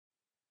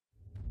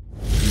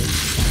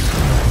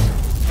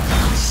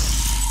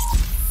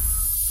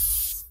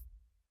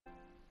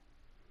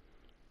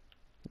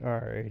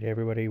Alright,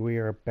 everybody, we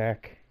are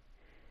back.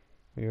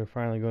 We are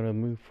finally going to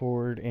move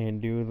forward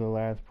and do the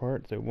last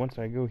part. So once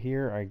I go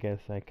here, I guess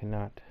I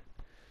cannot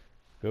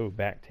go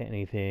back to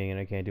anything, and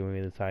I can't do any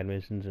of the side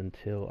missions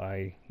until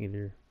I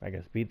either, I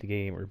guess, beat the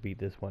game or beat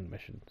this one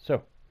mission.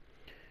 So,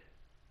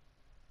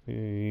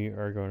 we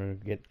are going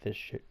to get this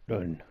shit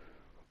done.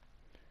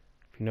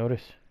 If you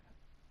notice,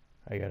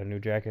 I got a new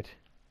jacket.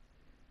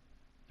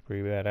 It's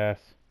pretty badass.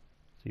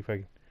 See if I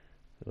can,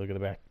 look at the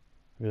back.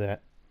 Look at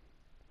that.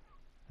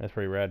 That's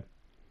pretty rad.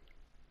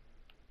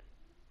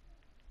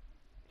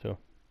 So,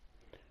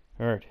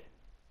 alright.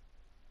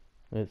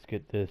 Let's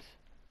get this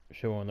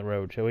show on the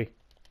road, shall we?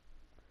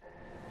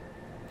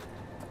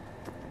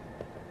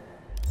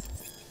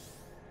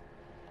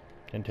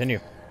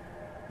 Continue.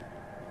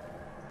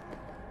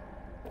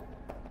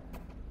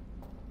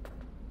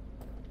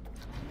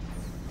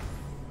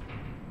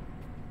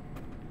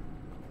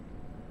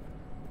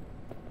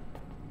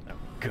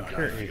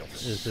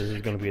 Is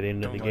this going to be the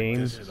end of the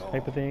game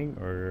type of thing,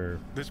 or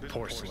this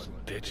porcelain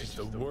bitch is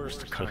the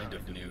worst kind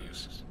of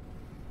news.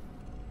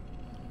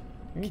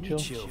 Can you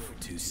chill for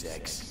 2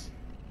 secs?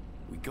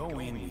 We go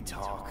in, we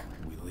talk,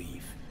 we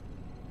leave.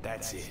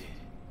 That's it.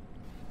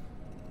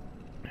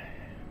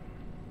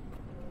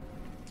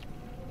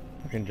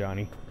 Fucking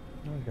Johnny.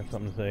 I got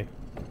something to say.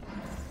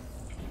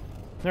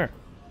 There.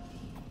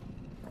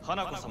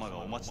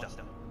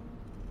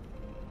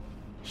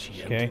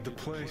 She Okay. emptied the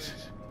place.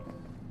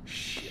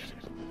 Shit.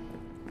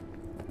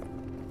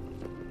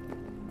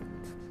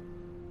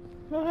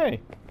 Oh,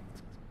 hey.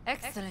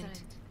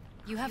 Excellent.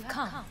 You have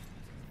come.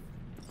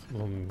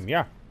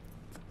 Yeah.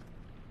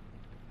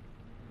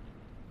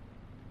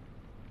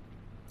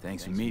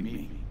 Thanks for meeting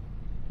me.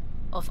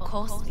 Of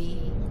course,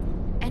 V.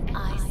 And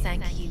I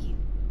thank you.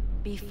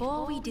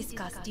 Before we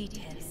discuss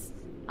details,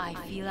 I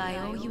feel I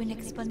owe you an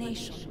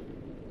explanation.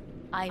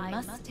 I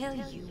must tell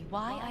you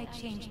why I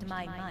changed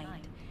my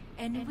mind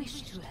and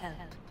wish to help.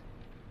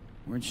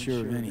 Weren't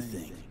sure of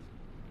anything.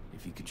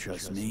 If you could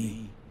trust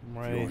me,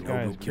 Why your these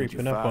guys noble killed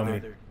creeping your up on me?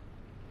 father.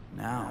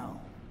 Now,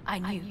 I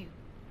knew.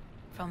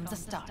 From the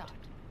start.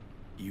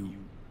 you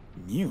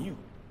knew.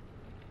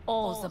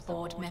 All the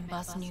board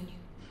members knew.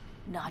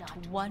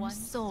 Not one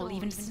soul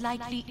even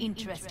slightly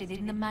interested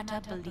in the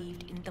matter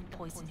believed in the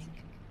poisoning.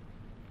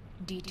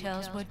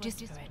 Details were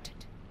disparate,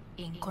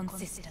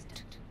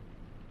 inconsistent.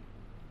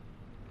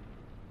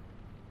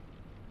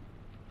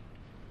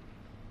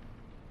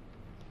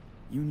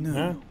 You knew,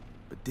 Huh?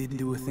 but didn't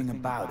do a thing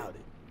about it.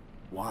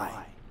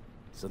 Why?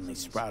 Suddenly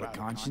sprout a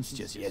conscience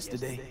just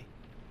yesterday?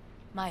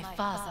 My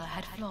father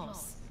had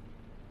flaws.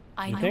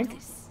 I You know think?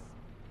 this.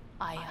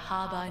 I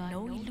harbor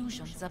no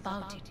illusions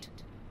about it.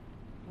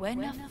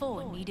 When a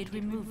foe needed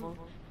removal,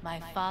 my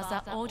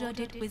father ordered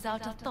it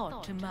without a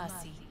thought to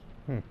mercy.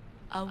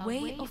 A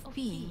way of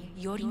being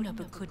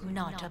Yorinobu could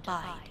not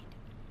abide.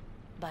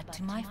 But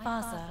to my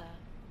father,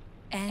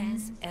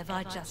 ends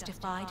ever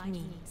justified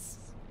means.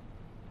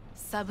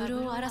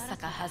 Saburo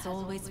Arasaka has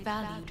always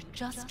valued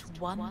just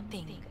one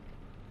thing.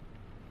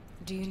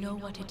 Do you know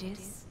what it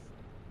is?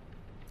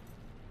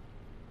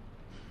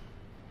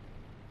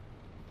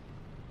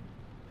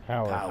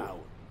 Power.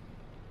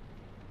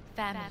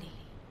 Family.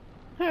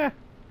 Huh.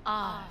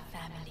 Our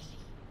family.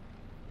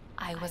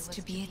 I was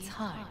to be its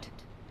heart,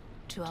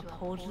 to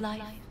uphold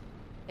life,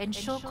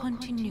 ensure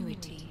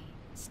continuity,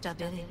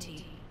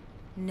 stability,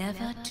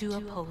 never to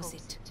oppose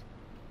it.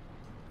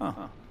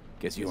 Huh.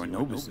 Guess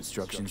Yorinobu's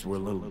instructions were a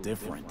little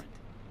different.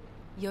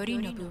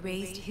 Yorinobu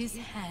raised his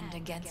hand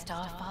against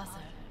our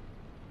father,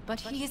 but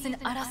he is an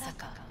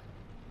Arasaka.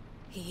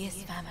 He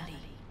is family.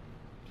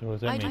 So what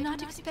does I that do mean?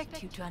 not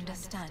expect you to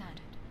understand.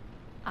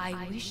 I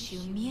wish you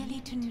merely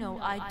to know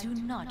I do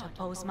not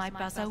oppose my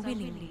brother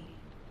willingly.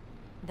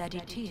 That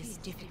it is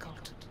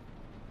difficult.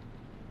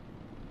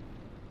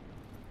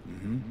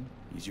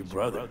 He's your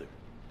brother.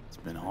 It's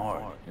been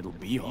hard. It'll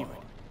be hard.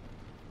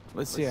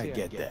 Let's say I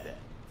get that.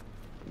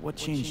 What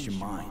changed your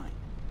mind?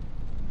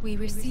 We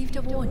received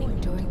a warning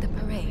during the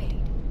parade.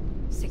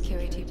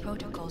 Security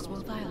protocols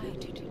were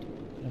violated.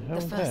 hell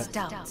The is first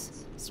that?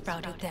 doubts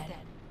sprouted then.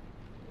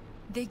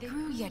 They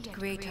grew yet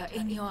greater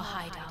in your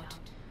hideout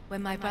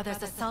when my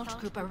brother's assault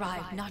group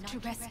arrived not to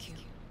rescue,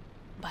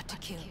 but to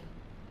kill.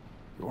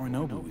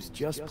 Yorinobu was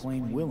just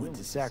plain willing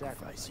to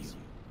sacrifice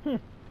you.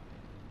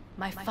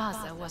 My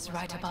father was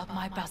right about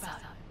my brother.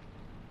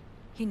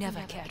 He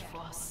never cared for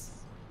us.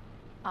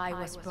 I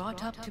was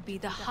brought up to be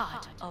the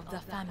heart of the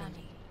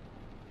family.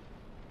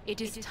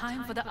 It is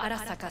time for the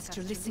Arasakas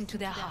to listen to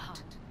their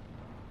heart.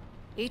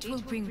 It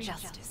will bring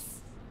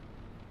justice.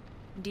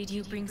 Did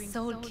you bring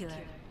Soul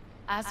Killer,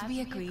 as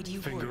we agreed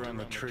you Finger would? on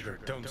the trigger,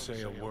 don't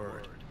say a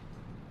word.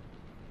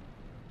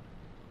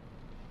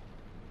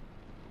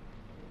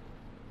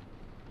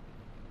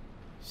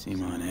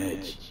 Seem on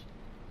edge.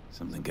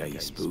 Something got you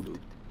spooked.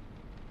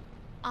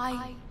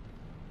 I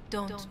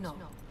don't know.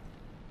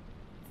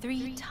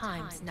 3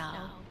 times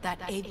now that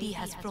AB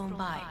has flown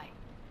by.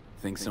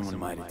 Think someone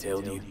might have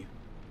told you?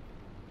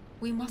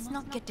 We must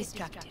not get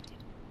distracted.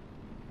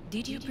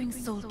 Did you bring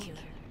Soul Killer?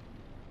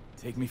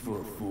 Take me for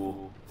a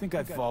fool. Think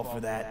I'd fall for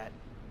that?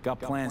 Got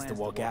plans to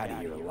walk out of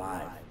here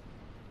alive.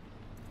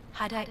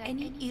 Had I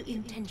any ill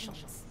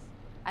intentions,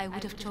 I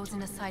would have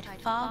chosen a side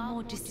far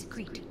more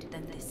discreet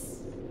than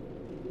this.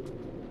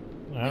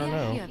 I don't We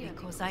are know. here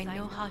because I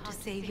know how to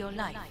save your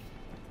life.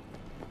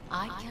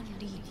 I can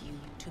lead you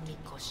to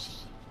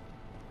Mikoshi.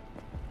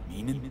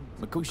 Meaning?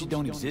 Mikoshi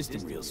don't exist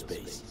in real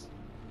space.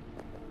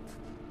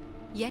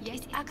 Yet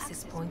its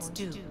access points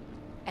do,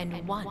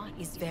 and one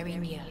is very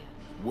near.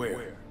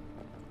 Where?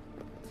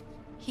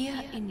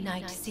 Here in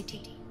Night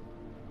City,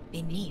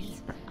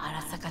 beneath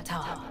Arasaka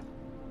Tower.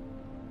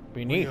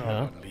 Beneath, We huh?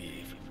 ought to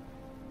leave.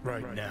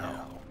 Right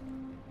now.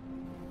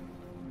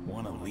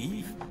 Wanna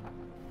leave?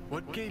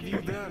 What gave you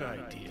that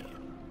idea?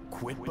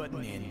 Quit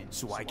butting in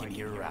so I can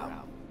hear her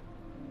out.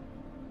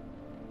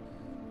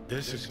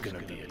 This is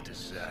gonna be a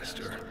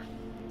disaster.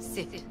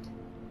 Sit.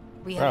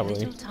 We have Probably.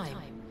 little time.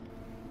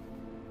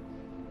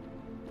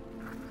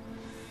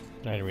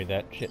 I didn't read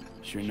that shit.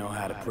 Sure know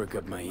how to prick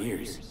up my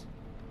ears.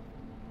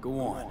 Go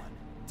on.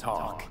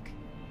 Talk.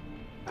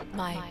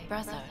 My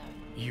brother,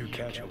 You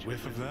catch a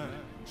whiff of that?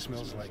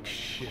 Smells like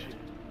shit.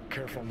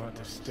 Careful not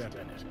to step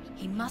in it.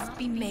 he must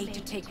be made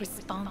to take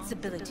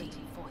responsibility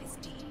for his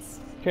deeds.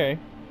 Okay.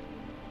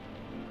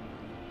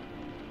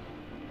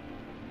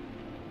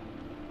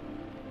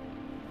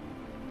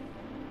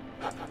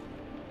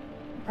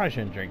 Probably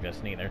shouldn't drink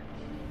this neither.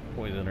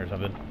 Poison or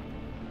something.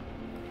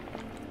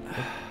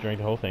 Drink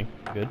the whole thing.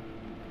 Good.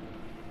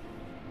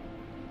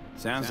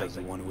 Sounds like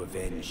you want to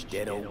avenge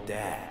dead old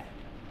dad.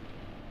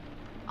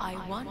 I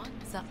want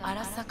the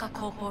Arasaka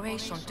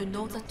Corporation to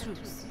know the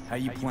truth. How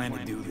you plan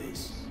to do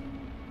this?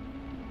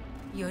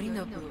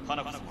 Yorinobu,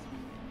 花子様、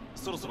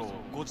そろそろ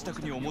ご自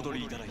宅にお戻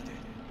りいただいて。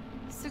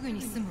すぐ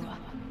に済むわ。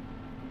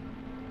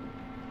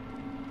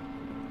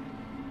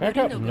 Back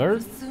up, Yorinobu will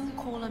nerd. soon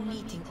call a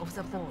meeting of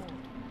the board.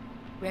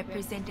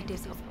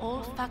 Representatives of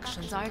all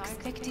factions are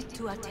expected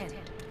to attend.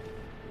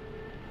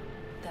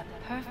 The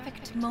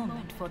perfect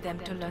moment for them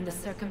to learn the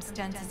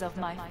circumstances of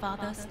my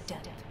father's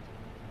death.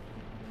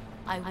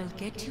 I will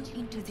get you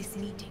into this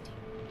meeting,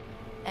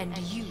 and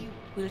you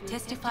will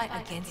testify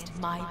against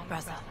my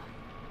brother.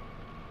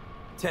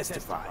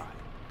 Testify.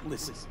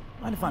 Listen,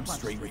 mind if I'm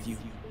straight with you?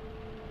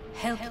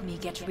 Help me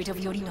get rid of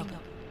Yorinobu.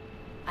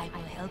 I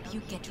will help you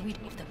get rid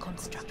of the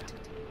construct.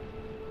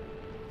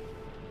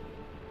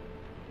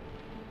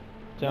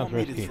 Sounds Want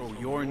me to risky. throw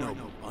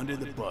Yorinobu under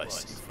the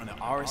bus in front of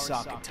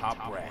Arasaka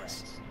top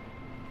brass?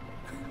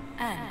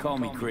 And Call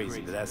me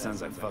crazy, but that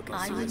sounds like fucking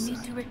I will need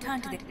suicide. to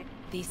return to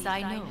this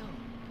I know.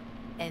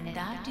 And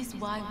that is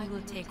why we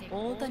will take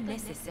all the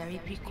necessary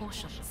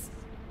precautions.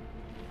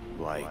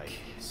 Like,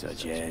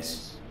 such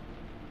as...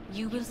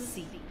 You will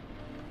see.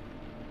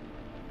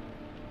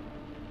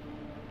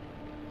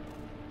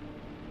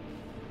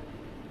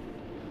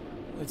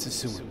 Let's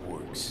assume it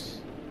works.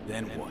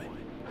 Then what?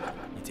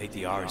 You take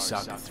the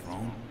Arasaka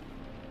throne?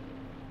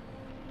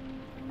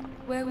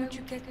 Where would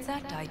you get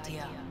that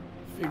idea?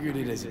 Figured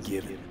it as a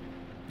given.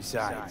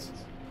 Besides,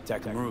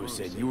 Takamura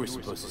said you were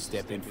supposed to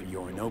step in for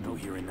Yorinobu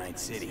here in Night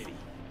City.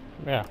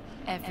 Yeah.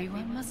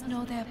 Everyone must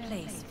know their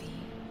place, V.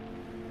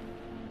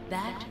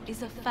 That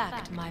is a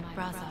fact my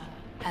brother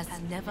has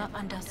never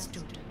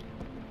understood.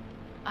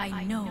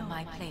 I know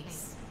my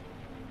place,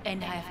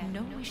 and I have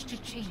no wish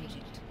to change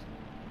it.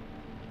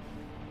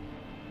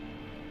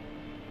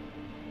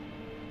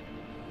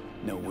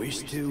 No wish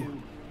to,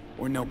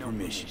 or no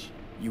permission,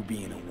 you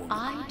being a woman.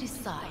 I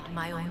decide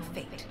my own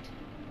fate,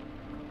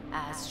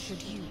 as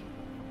should you.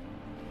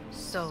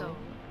 So,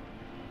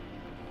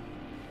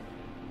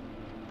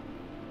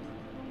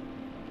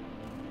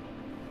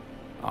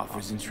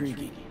 Offer's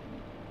intriguing.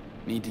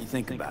 Need to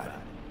think about it.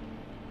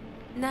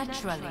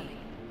 naturally,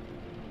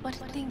 but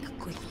think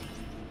quickly.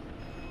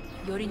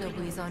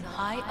 Yorinobu is on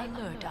high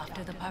alert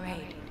after the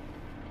parade.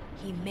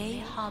 He may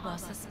harbor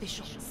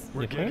suspicions.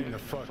 We're You think? getting the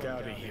fuck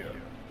out of here.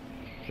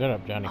 Shut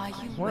up, Johnny. Are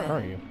you Where well?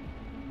 are you?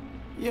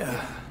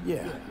 Yeah,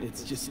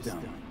 it's just,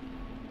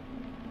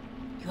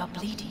 You are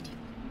bleeding.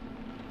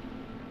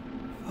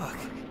 Fuck.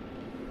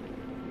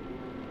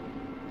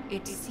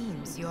 It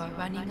seems you are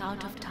running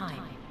out of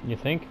time. You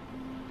think?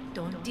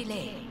 Don't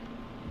delay.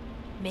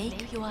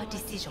 Make your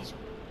decision.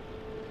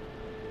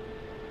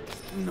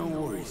 No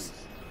worries.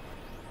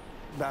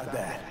 About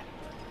that.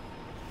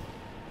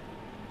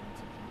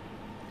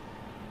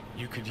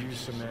 You could use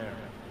some air.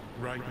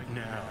 Right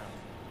now.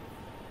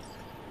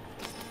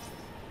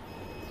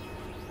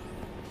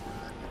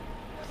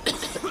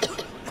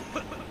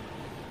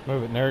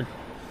 Move it, nerd.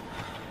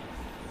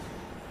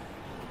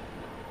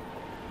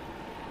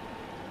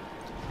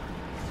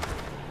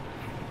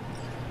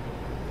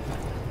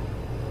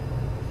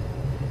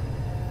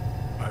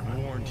 I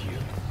warned you.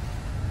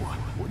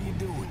 What are you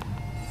doing?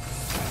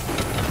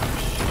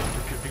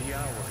 It could be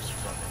hours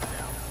from it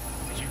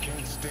now. You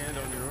can't stand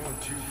on your own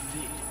 2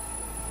 feet.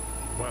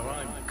 Well,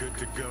 I'm good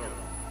to go.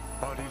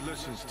 Body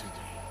listens to me.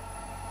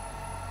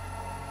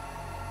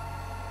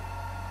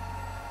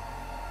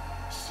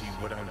 See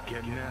what I'm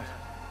getting at?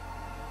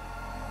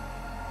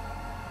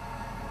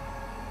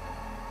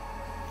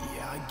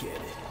 I get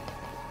it.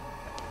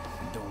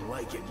 I don't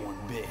like it one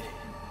bit.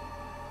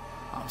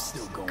 I'm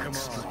still going Come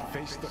strong. on,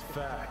 face the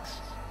facts.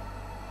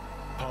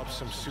 Pop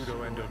some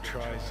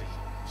pseudo-endotrizine,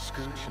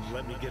 scooch, and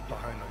let me get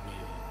behind the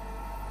wheel.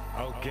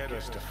 I'll get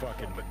us to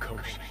fucking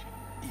Mikoshi.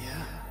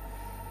 Yeah?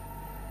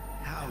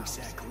 How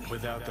exactly?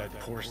 Without that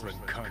porcelain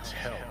cunt's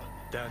help.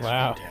 That's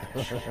Wow. for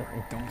damn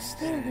sure. Don't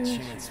stand a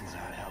chance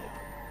without help.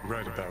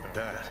 Right about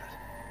that.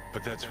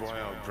 But that's why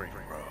I'll bring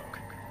Rogue.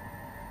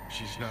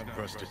 She's not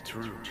busted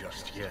through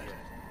just yet.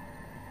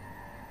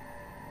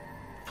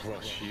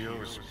 Plus, she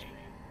owes me.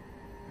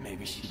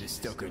 Maybe she'd have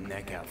stuck her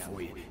neck out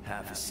for you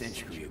half a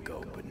century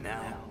ago, but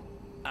now,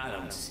 I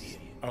don't see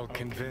it. I'll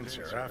convince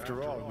her.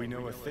 After all, we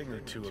know a thing or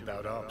two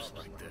about ops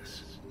like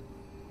this.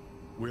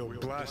 We'll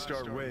blast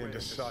our way into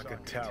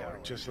Socket Tower,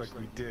 just like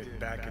we did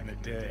back in the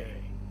day.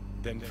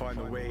 Then find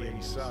a way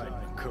inside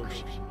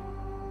Mikoshi.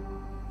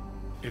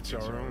 It's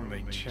our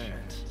only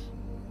chance.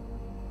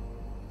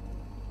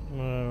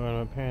 What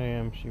about Pan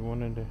Am? She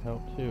wanted to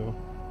help too.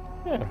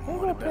 Yeah,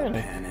 what about Pan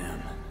Am? Pan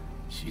Am?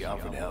 She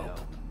offered help.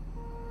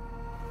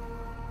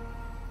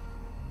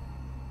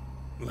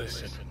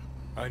 Listen,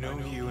 I know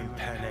you and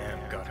Pan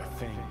Am got a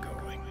thing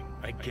going.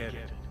 I get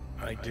it.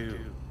 I do.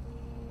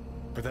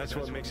 But that's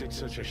what makes it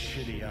such a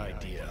shitty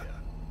idea.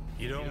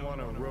 You don't want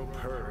to rope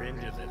her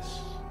into this.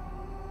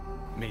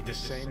 Made the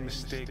same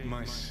mistake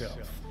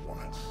myself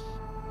once.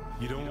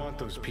 You don't want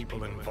those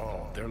people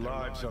involved, their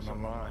lives on the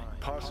line,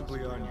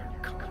 possibly on your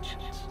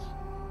conscience.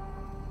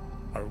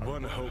 Our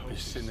one hope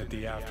is sitting at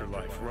the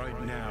afterlife right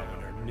now,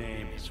 and her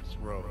name is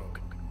Rogue.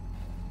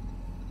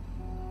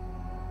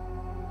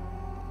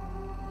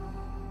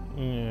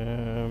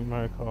 Yeah,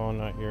 my call,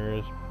 not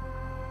yours.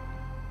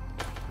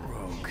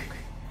 Rogue.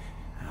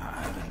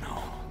 I don't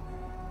know.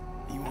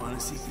 You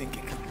honestly think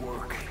it could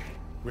work?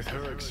 With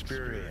her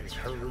experience,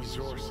 her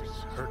resources,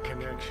 her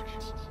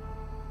connections.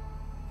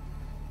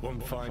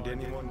 Won't find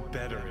anyone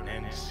better in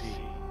NC.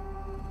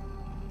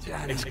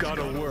 It's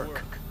gotta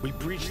work. We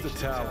breach the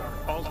tower.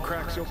 All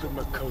cracks open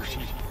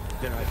Mikoshi.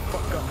 Then I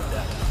fuck up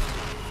that.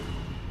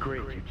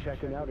 Great, you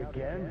checking out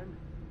again?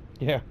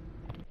 Yeah.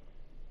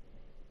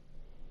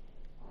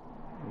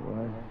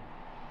 What?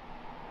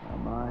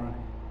 Am I?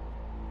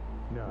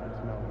 No,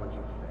 it's not what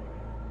you think.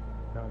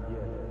 Not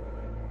yet.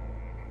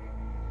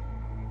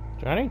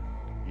 Johnny?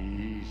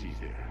 Easy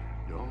there.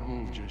 Don't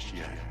move just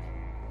yet.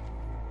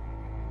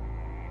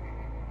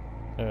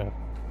 The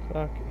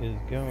fuck is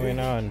going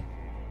on?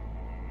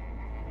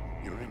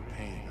 You're in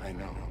pain, I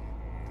know.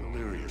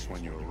 Delirious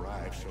when you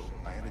arrived, so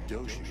I had to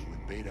dose you with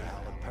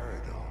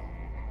beta-haloperidol.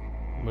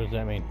 What does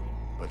that mean?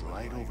 But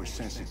light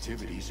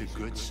oversensitivity is a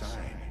good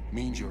sign.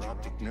 Means your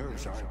optic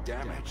nerves aren't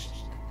damaged.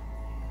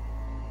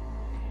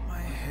 My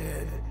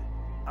head.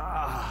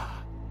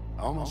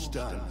 Almost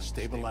done.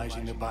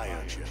 Stabilizing the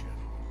biochip.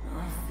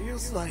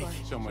 Feels like...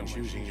 Someone's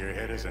using your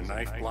head as a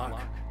knife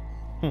block?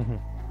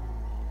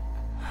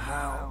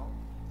 How'd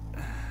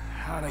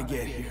I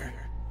get here?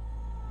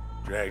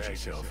 Dragged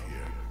yourself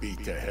here.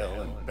 Beat to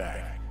hell and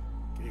back.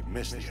 Gave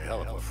Misty a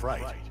hell of a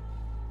fright.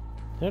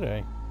 Did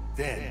I?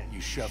 Then you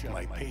shoved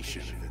my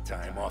patient at the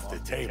time off the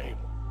table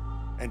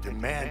and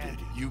demanded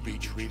you be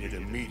treated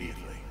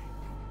immediately.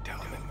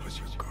 Talman was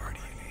your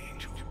guardian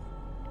angel.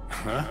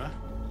 Huh?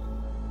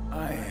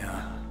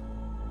 I,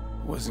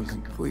 wasn't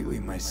completely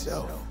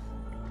myself.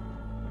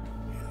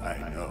 I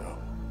know.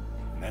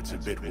 And that's a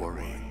bit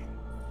worrying.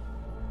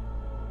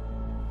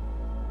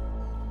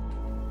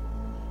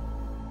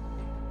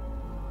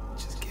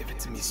 Just give it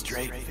to me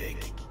straight,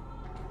 Vic.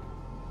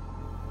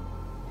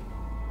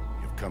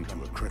 You've come to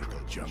a critical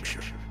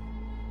juncture.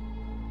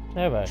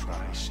 Have I?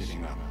 Try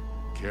sitting up.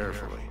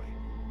 Carefully.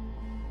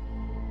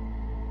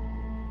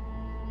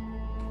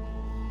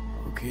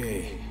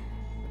 Okay.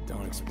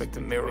 Don't expect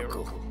a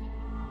miracle.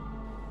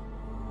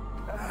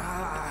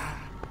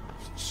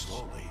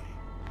 Slowly.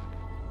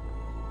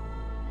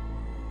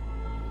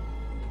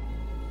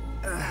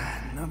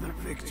 Another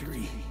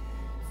victory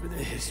for the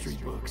history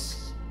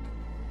books.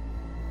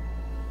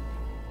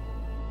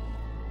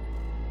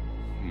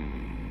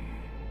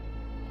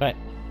 What?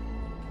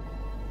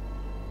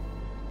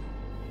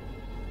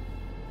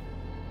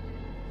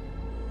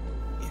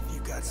 If you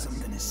got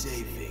something to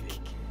say, Vic,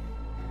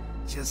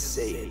 just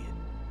say it.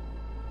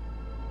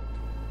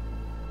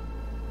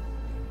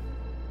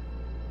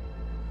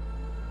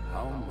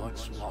 How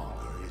much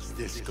longer is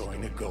this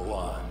going to go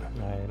on?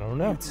 I don't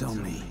know. You tell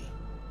me.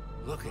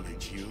 Looking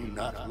at you,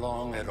 not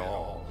long at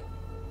all.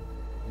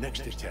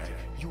 Next attack,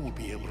 you will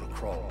be able to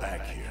crawl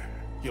back here.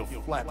 You'll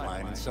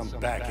flatline in some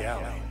back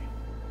alley.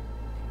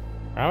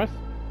 Promise?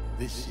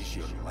 This is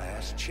your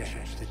last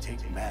chance to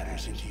take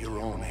matters into your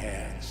own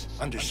hands.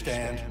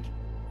 Understand?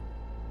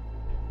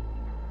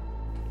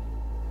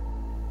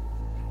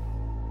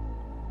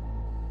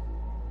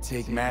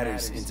 Take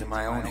matters into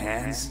my own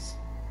hands?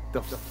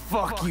 The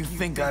fuck you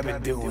think I've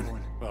been doing?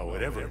 Well,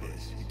 whatever it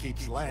is, it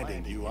keeps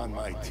landing you on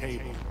my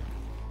table.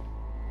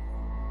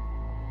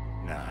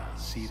 Now,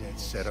 see that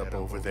setup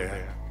over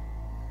there?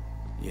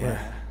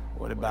 Yeah,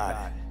 what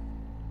about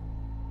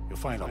it? You'll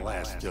find a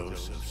last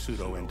dose of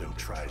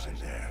pseudo-endotrizin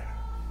there.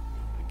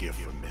 A gift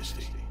from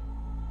Misty.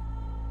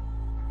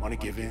 Want to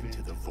give in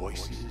to the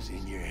voices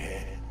in your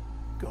head?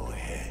 Go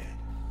ahead.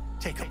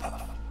 Take a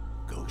puff.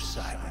 Go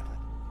silent.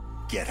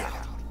 Get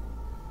out.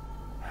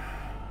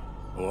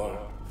 Or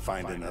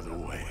find another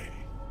way.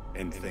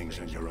 End things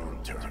on your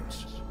own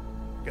terms.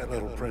 Got a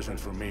little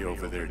present for me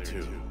over there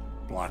too.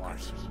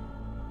 Blockers.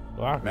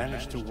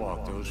 Manage to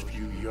walk those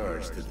few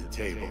yards to the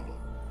table.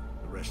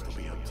 The rest will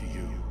be up to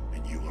you,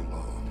 and you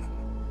alone.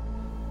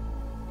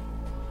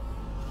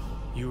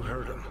 You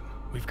heard him.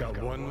 We've got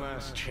one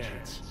last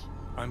chance.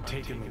 I'm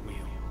taking the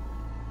wheel.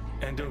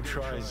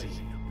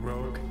 Endotrizine,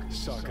 Rogue,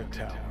 Sokka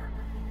Tower.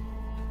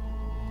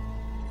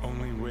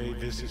 Only way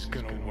this is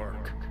gonna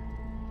work.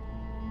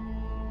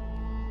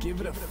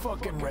 Give it a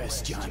fucking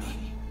rest,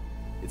 Johnny.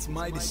 It's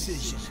my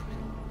decision.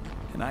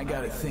 And I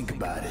gotta think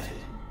about it.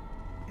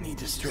 Need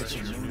to stretch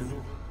your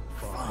noodle?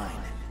 Fine.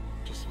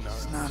 Just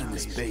It's not in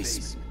this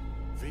basement.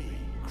 V,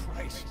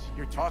 Christ,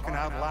 you're talking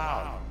out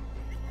loud.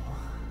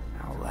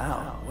 Out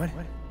loud? What?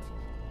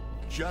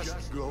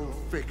 Just go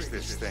fix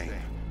this thing.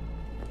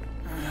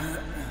 I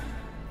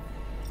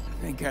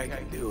think I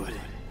can do it.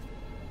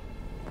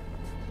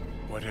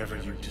 Whatever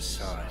you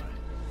decide,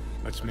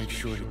 let's make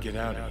sure to get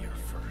out of here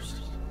first.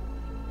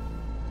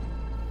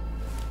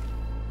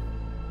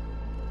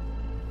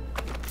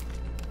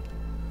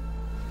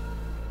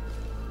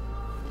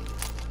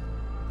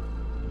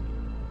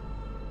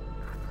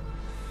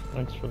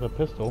 Thanks for the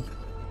pistol.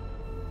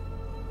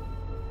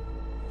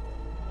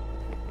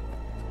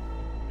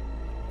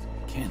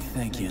 Can't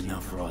thank you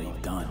enough for all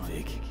you've done,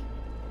 Vic.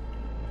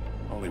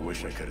 Only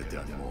wish I could have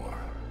done more.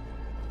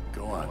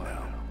 Go on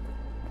now.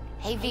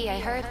 Hey V, I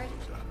heard.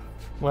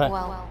 What?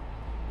 Well,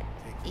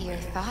 your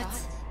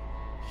thoughts?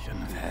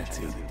 Shouldn't have had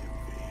to.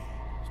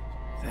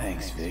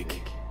 Thanks,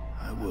 Vic.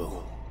 I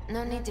will.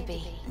 No need to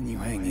be. And you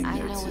hang in I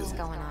there know too. what's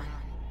going on.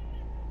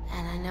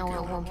 And I know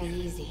it won't be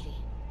easy.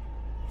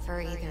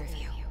 For either of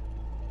you.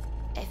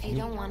 If you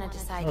don't want to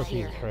decide Oh,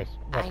 here, Jesus Christ.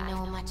 I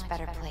know a much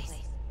better place.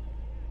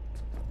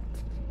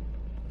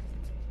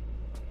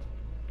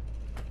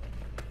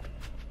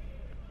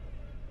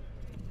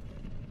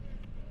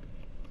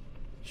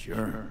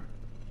 Sure.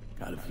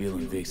 Got a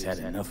feeling Vic's had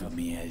enough of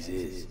me as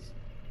is.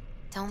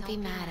 Don't be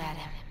mad at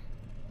him.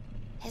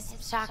 His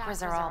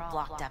chakras are all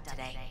blocked up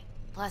today.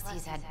 Plus,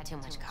 he's had too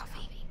much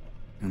coffee.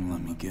 And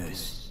let me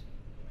guess.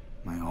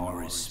 My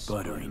aura's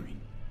sputtering.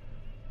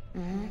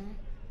 Mm-hmm.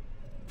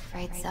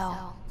 Afraid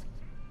so.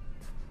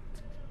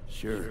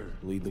 Sure,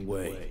 lead the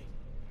way.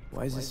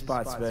 Why is this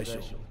spot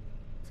special?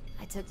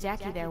 I took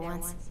Jackie there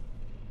once.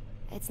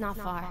 It's not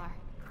far.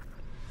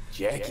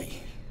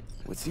 Jackie?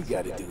 What's he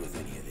got to do with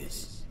any of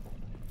this?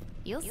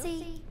 You'll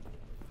see.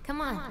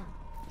 Come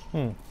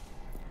on.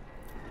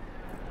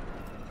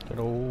 Good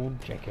old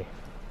Jackie.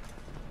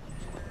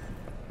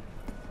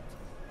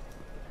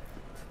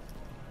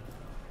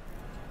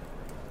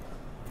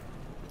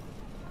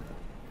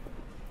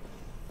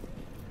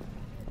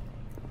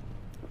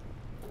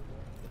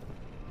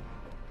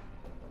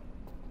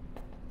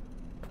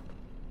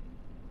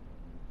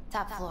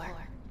 Top floor.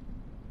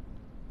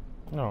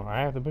 No,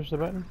 I have to push the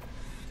button?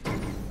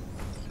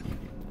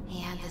 He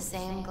had the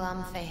same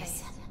glum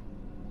face.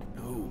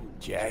 Oh,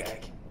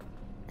 Jack.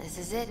 This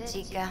is it,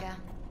 Chica.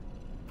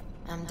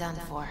 I'm done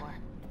for.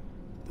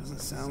 Doesn't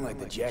sound like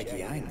the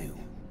Jackie I knew.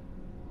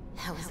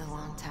 That was a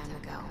long time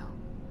ago.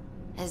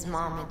 His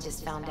mom had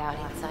just found out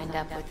he'd signed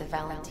up with the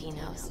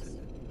Valentinos.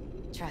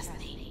 Trust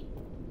me.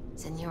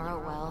 Senora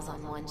Wells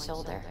on one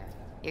shoulder,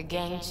 your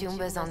gang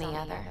Chumbas on the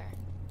other.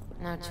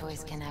 No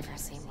choice can ever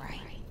seem right.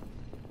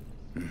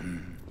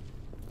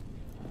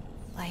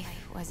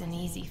 Life wasn't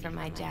easy for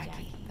my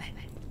Jackie, but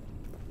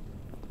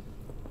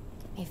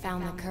he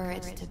found the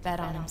courage to bet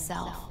on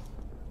himself.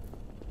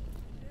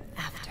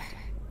 After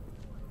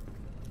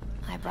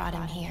I brought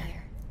him here.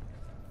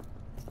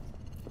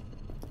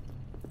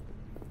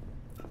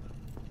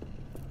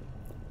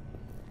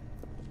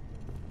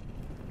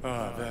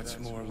 Ah, that's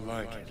more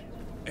like it.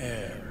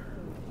 Air.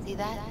 See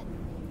that?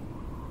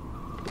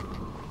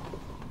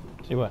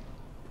 See what?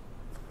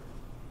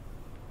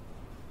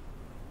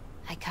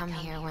 I come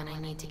here when I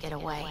need to get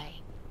away.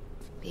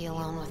 Be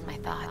alone with my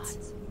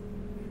thoughts.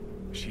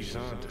 She's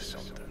onto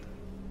something.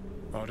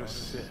 Ought to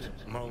sit,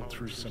 mull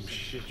through some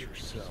shit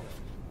yourself.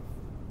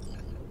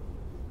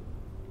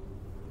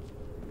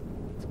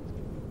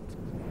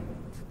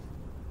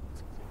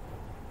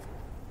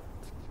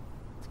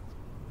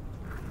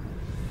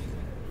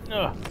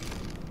 Ugh.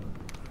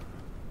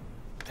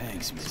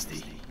 Thanks,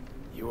 Misty.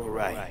 You were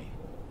right.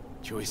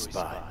 Choice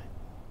spot.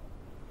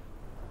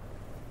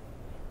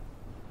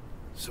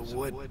 So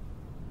what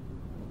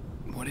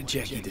did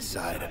Jackie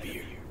decide up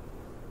here?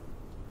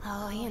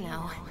 Oh, you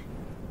know.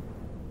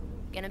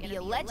 Gonna be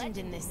a legend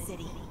in this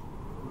city.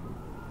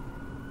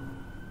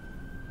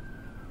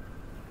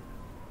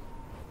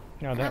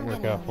 How'd that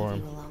work out for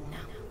him? Alone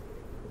now.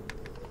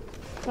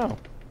 Oh.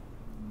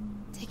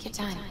 Take your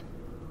time.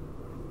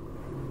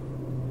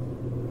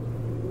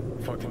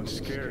 Fucking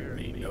scared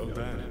me, know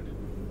that?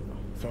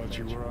 Thought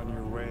you were on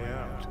your way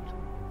out.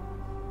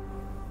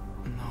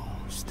 No,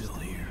 I'm still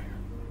here.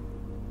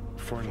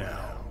 For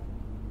now.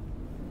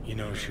 You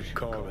know, should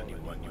call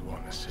anyone you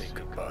want to say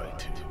goodbye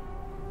to.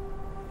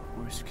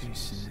 Worst case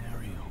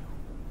scenario.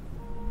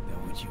 That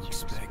what you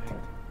expect?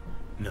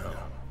 No.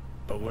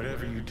 But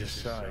whatever you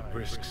decide,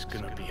 risk's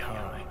gonna be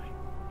high.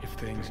 If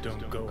things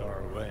don't go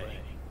our way.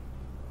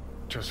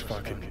 Just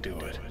fucking do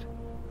it.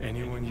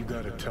 Anyone you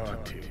gotta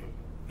talk to,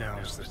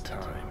 now's the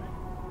time.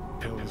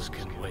 Pills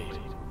can wait.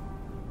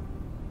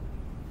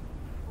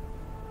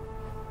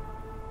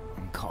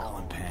 I'm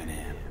calling Pan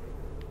Am.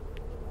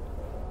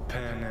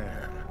 Pan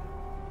Am.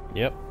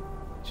 Yep.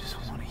 Just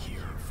want to hear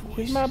her voice.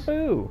 She's my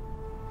boo.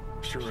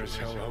 Sure as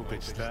hell hope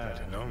it's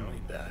that and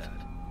only that.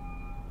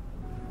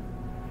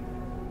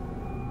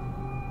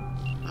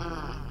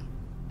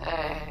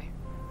 Hey.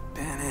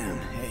 Pan Am,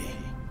 hey.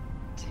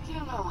 Do you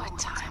know what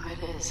time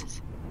it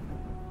is?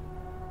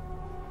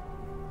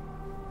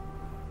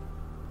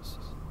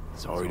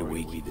 Sorry to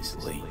wake you this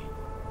late.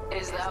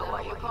 Is that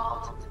why you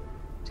called?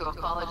 To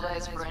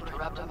apologize for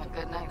interrupting a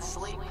good night's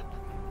sleep?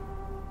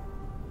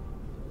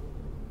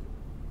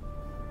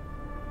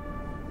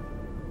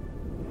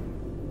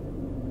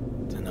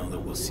 To know that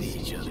we'll see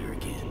each other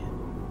again.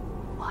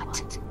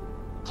 What?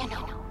 You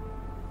know.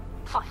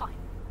 Fine.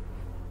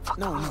 Fuck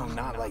No, off. no,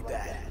 not like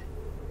that.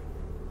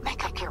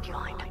 Make up your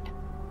mind.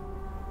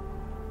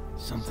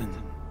 Something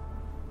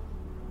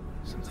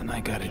I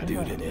gotta do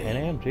And I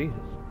today. am Jesus.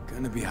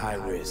 Gonna be high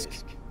risk,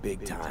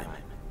 big time,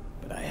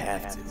 but I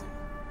have to.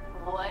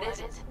 What is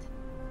it?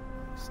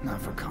 It's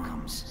not for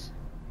comms.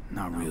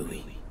 Not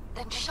really.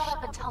 Then shut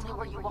up and tell me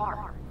where you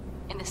are.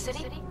 In the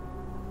city?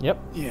 Yep.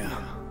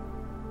 Yeah,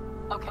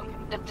 Okay,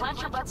 then plant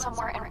your butt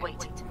somewhere and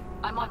wait.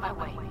 I'm on my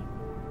way.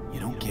 you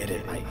don't get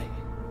it. I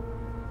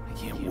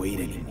can't wait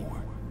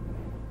anymore.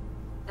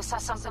 This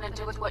has something to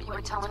do with what you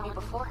were telling me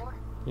before?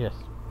 Yes.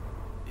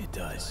 It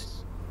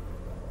does.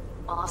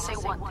 Well, I'll say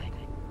one thing.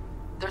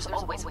 There's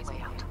always a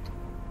way out.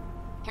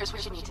 Here's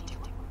what you need to do.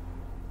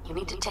 You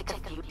need to take a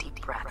few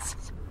deep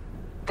breaths.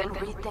 Then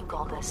rethink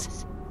all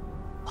this.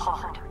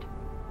 Hard.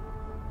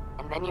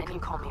 And then you can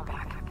call me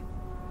back.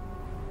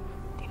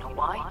 Do you know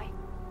why?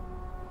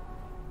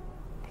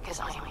 Because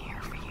I am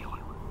here for you.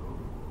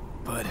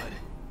 But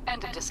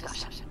End of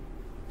discussion.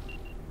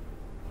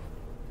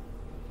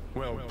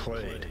 Well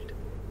played.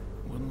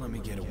 wouldn't let me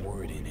get a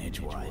word in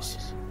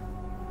edgewise.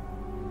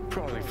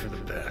 Probably for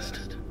the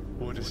best.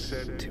 Would have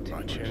said too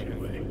much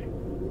anyway.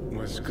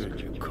 Was good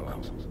you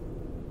called.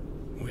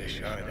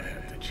 Wish I'd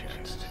had the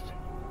chance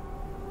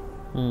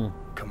to.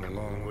 Come a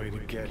long way to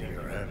get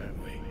here,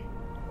 haven't we?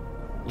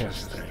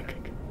 Just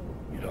think.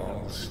 It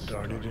all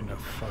started in a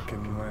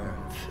fucking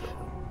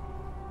landfill.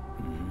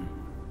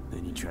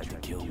 Then you tried to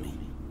kill me.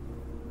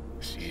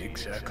 See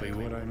exactly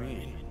what I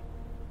mean.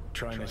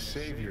 Trying to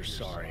save your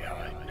sorry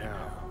hide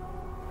now.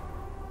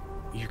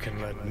 You can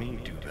let me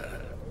do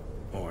that.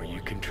 Or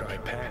you can try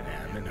Pan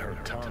Am and her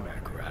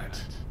tarmac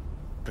rats.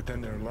 But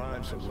then their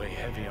lives will weigh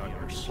heavy on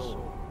your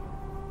soul.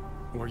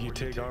 Or you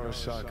take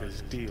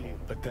Arasaka's deal,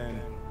 but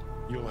then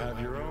you'll have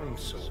your own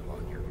soul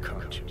on your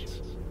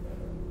conscience.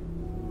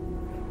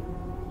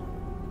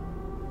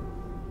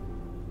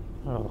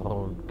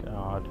 Oh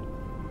God.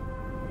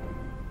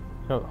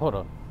 So, hold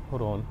on.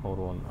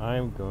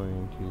 I'm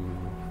going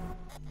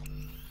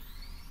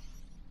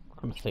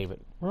to save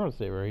it. We're gonna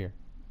save it right here.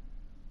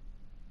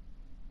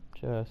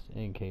 Just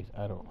in case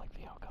I don't like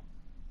the outcome.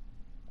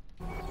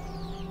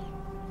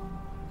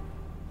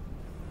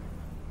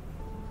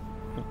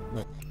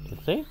 Look,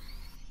 let's see.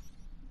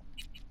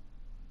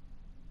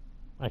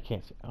 I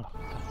can't save. Oh,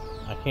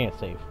 I can't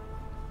save.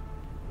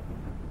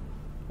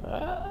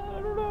 I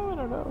don't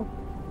know.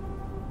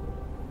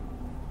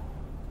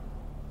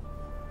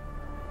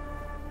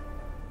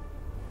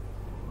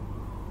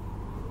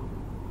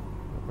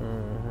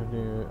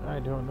 I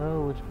don't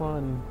know which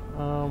one.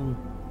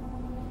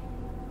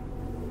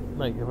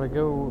 Like if I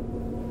go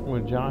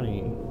with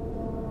Johnny,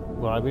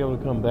 will I be able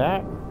to come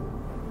back?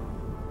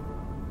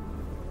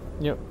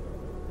 Yep.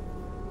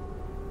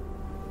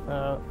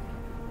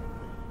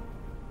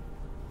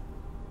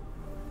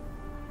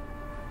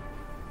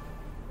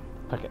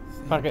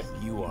 Fuck it.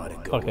 You ought to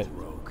go Fuck with it.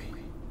 Rogue.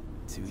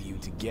 Two of you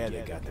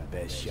together got the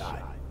best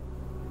shot.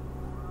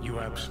 You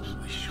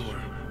absolutely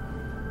sure?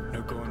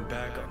 No going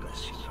back on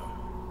this, you know.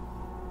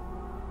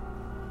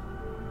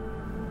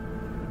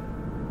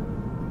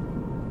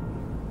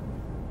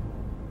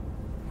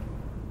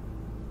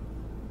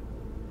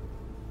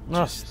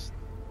 Just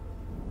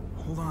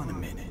hold on a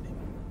minute.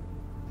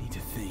 Need to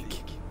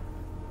think.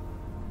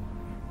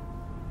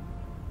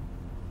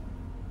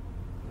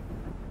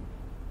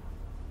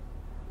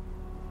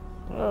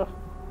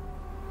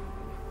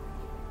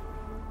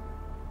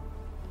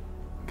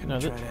 No,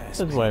 this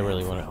is what I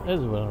really want. This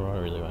is what I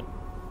really want.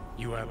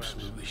 You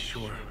absolutely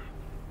sure?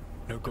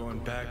 No going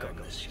back on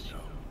this, you know.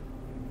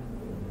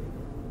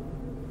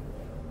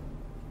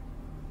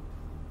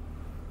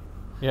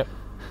 Yep.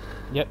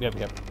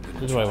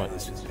 This is what I want.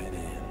 This with Pan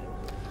Am.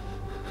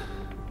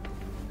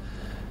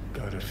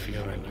 got a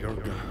feeling you're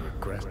gonna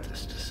regret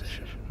this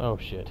decision. Oh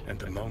shit. And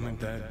the moment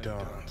that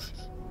dawns,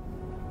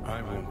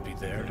 I won't be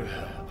there to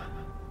help.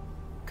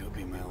 Could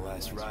be my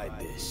last ride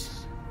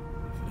this.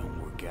 If it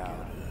don't work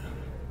out,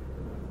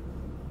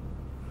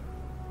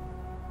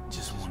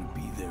 just want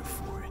to be there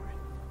for it.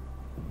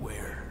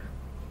 Where?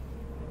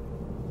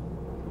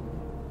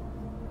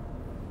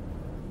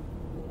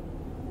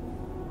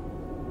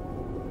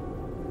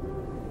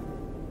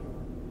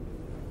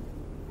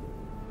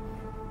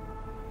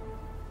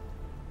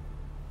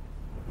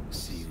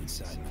 See you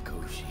inside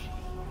Mikoshi.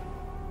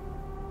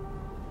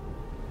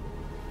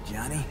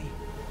 Johnny?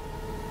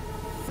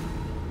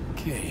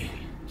 Okay,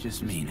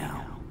 just me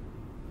now.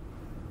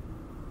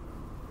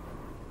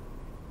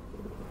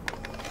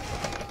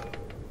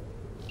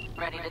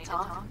 Ready to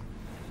talk?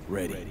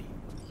 Ready.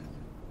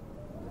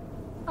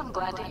 I'm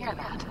glad to hear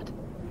that.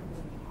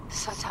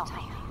 So tell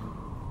me.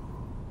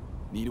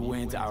 Need a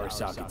way into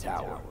Arasaka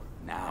Tower.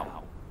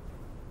 Now.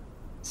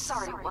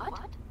 Sorry,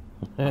 what?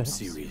 I'm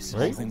serious.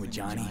 Right? Whole thing with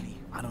Johnny,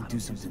 I don't do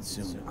something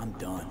soon, I'm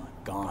done.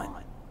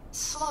 Gone.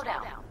 Slow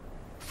down.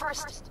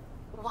 First,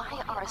 why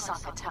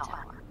Arasaka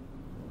Tower?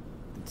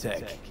 The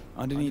tech.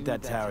 Underneath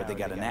that tower, they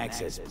got an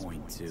access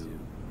point to...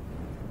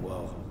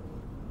 well,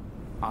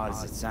 odd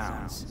as it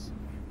sounds,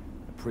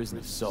 a prison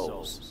of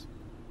souls.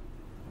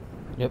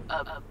 Yep.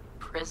 A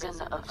prison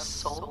of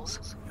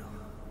souls?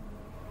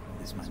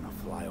 This might not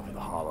fly over the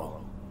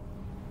hollow.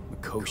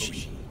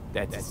 Mikoshi,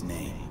 that's his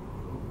name.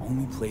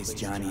 Only place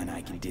Johnny and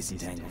I can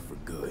disentangle for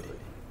good.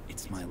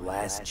 It's my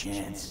last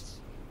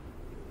chance.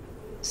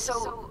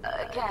 So,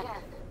 again,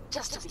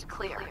 just to be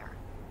clear,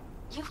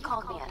 you've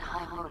called me at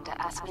High Moon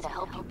to ask me to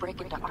help you break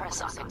into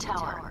Arasaka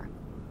Tower,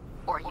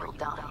 or you'll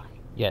die.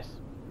 Yes.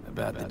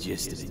 About the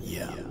gist of it,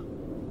 yeah.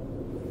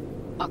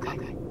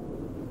 Okay.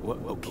 What,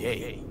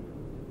 okay?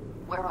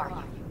 Where are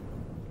you?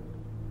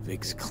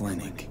 Vic's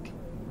clinic.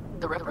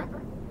 The river?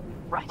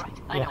 Right,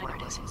 I know where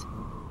it is.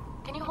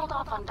 Can you hold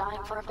off on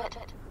dying for a bit?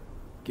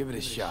 Give it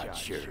a shot,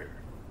 sure.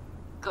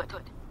 Good.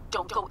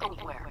 Don't go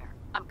anywhere.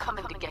 I'm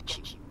coming to get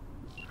you.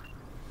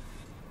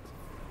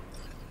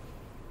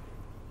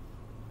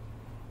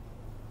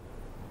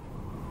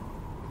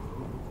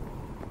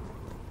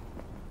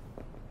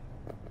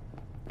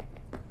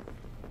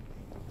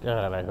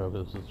 God, I hope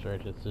this is the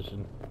right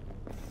decision.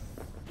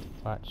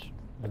 Watch.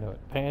 I know it.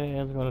 Pan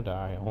Am's gonna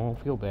die. I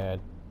won't feel bad.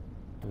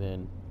 And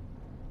then...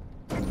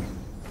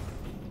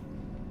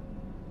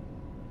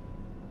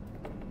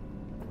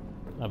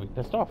 I'll be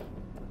pissed off.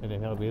 And then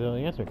that'll be the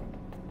only answer.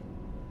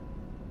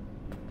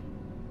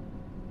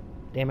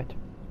 Damn it.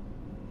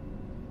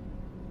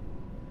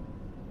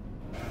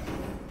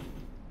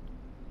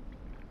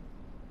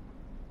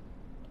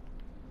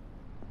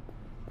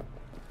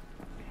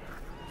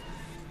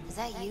 Is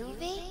that you,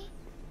 V?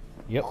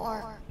 Yep.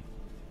 Or...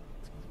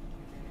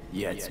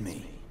 Yeah, it's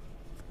me.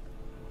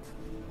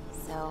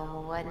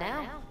 so what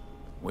now?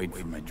 Wait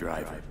for my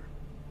driver.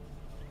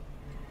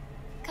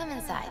 Come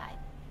inside.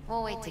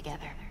 We'll wait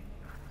together.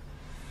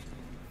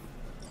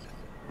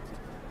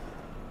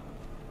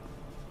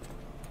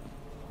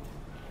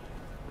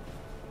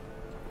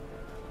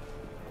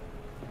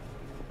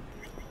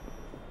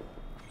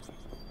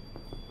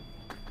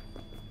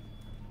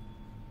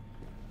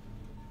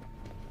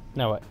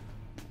 Now what?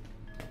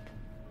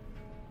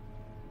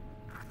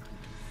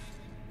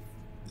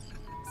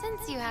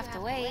 Since you have to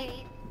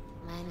wait,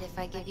 mind if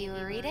I give you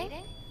a reading?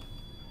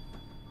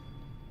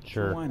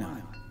 Sure. Why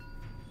not?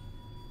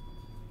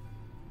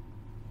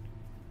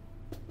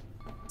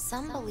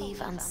 Some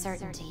believe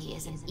uncertainty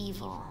is an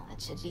evil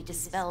that should be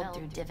dispelled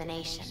through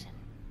divination.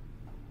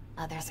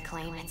 Others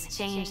claim it's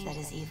change that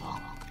is evil.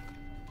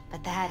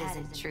 But that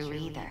isn't true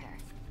either.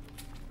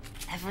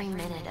 Every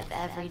minute of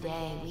every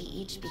day, we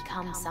each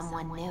become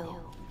someone new.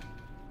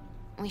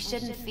 We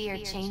shouldn't fear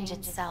change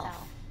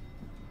itself,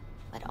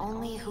 but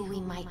only who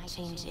we might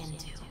change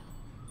into.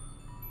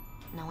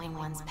 Knowing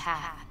one's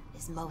path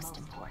is most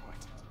important.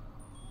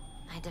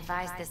 I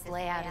devised this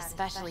layout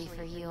especially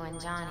for you and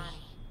Johnny.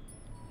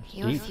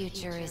 Your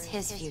future is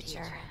his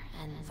future,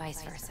 and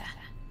vice versa.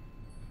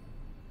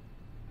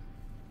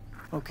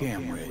 Okay,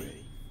 I'm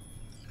ready.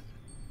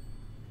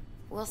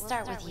 We'll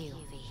start with you,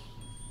 V.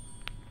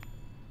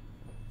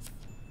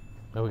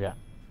 What we got?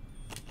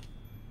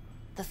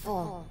 The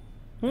Fool.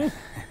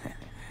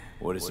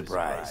 What a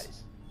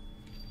surprise.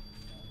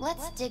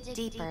 Let's dig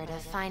deeper to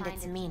find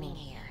its meaning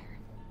here.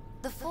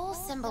 The Fool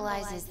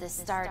symbolizes the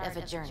start of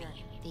a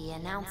journey, the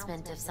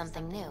announcement of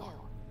something new.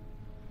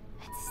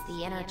 It's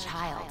the inner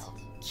child,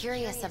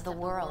 curious of the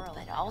world,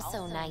 but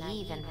also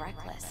naive and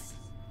reckless.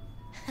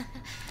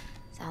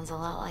 Sounds a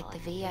lot like the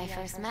V I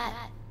first met.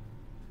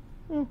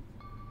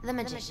 The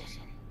Magician.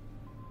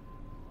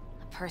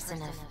 A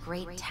person of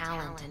great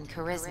talent and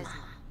charisma.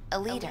 A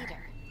leader.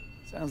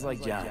 Sounds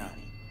like Johnny. A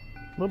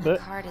little The bit.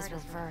 card is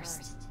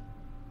reversed.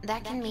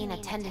 That can mean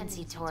a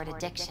tendency toward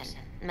addiction,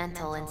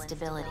 mental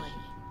instability.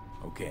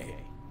 Okay.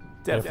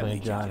 Definitely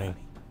Johnny.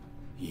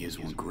 He is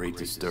one great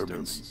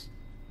disturbance.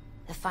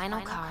 The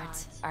final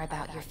cards are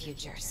about your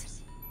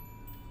futures.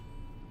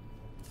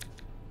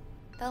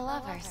 The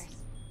lovers.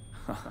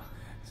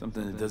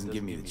 Something that doesn't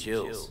give me the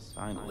chills,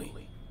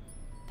 finally.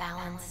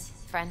 Balance,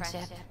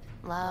 friendship,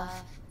 love.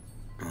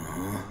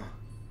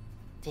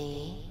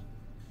 V,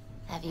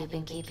 have you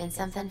been keeping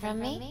something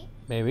from me?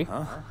 Maybe.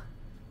 Huh?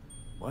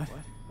 What?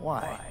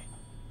 Why?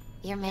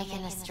 You're making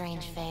a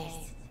strange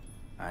face.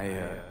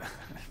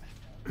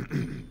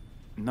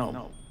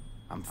 No.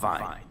 I'm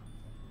fine.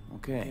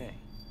 Okay.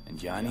 And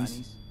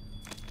Johnny's?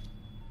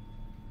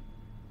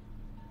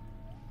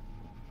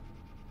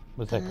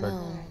 What's that card?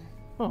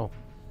 Oh.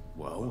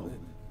 Well, it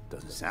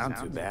doesn't sound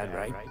too bad,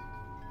 right?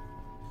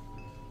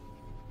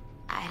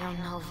 I don't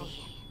know,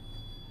 V.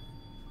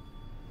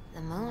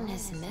 The moon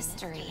is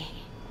mystery.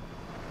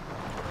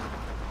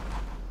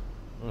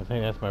 I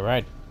think that's my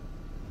ride.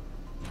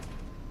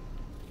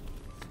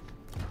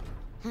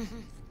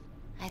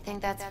 I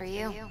think that's for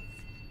you.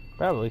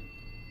 Probably.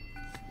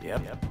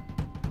 Yep.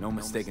 No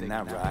mistaking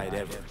that ride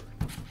ever.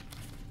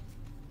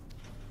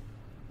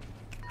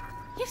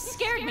 You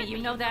scared me, you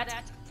know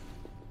that.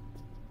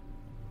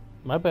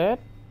 My bad.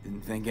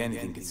 Didn't think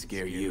anything could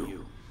scare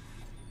you.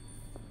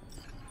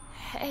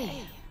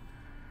 Hey.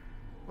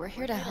 We're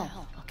here to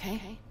help,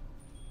 okay?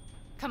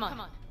 Come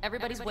on.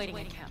 Everybody's waiting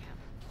in camp.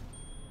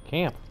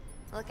 Camp.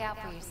 Look out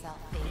for yourself,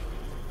 V.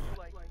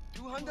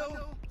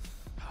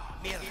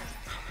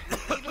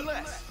 Even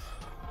less.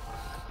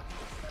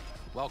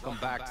 Welcome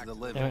back to the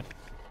living.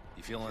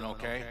 You feeling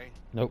okay?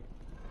 Nope.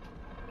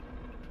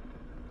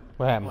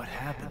 What happened? What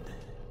happened?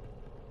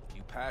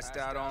 You passed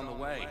out on the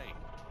way.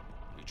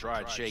 We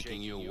tried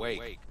shaking you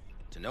awake,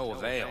 to no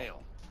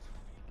avail.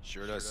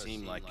 Sure does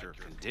seem like your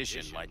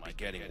condition might be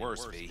getting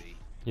worse, V.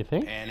 You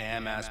think? Pan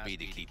Am asked me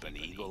to keep an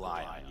eagle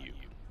eye on you.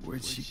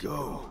 Where'd she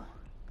go?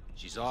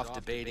 She's off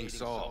debating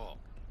Saul.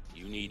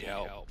 You need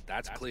help,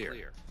 that's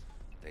clear.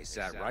 They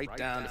sat right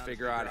down to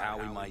figure out how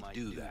we might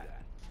do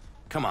that.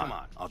 Come on,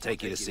 I'll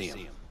take you to see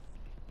him.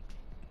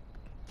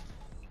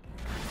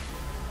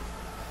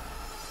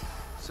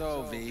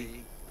 So,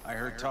 V, I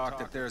heard talk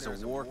that there's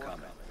a war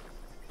coming.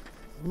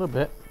 A little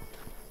bit.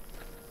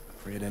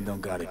 Afraid I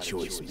don't got a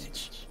choice,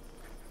 Mitch.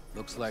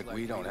 Looks like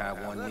we don't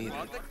have one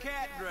either.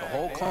 The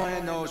whole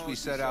clan knows we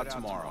set out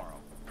tomorrow.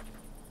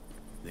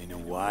 They know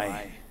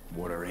why,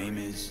 what our aim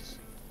is.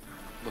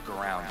 Look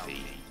around,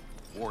 V.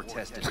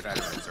 War-tested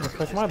veterans are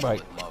That's my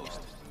bike.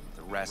 most.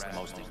 The rest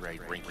mostly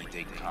raid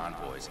rinky-dink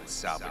convoys and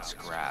salvage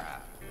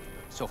scrap.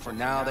 So for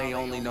now, they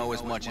only know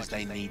as much as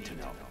they need to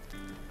know.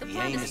 The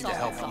aim is to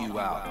help you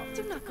out.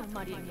 Do not go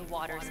muddying the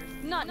waters.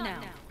 Not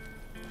now.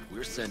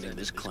 We're sending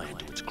this clan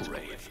to its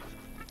grave.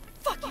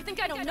 Fuck, you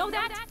think I don't know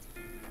that?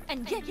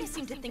 And yet you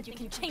seem to think you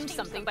can change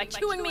something by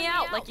chewing me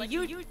out like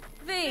you...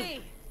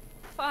 V.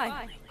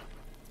 Fine.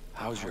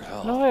 How's your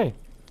health? No way.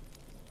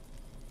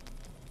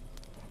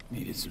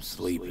 Needed some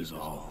sleep is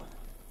all.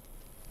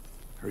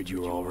 Heard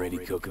you were already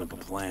cooking up a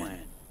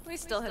plan. We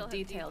still have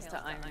details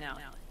to iron out.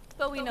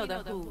 But we know the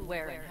who,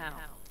 where, and how.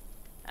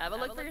 Have a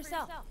look for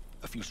yourself.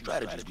 A few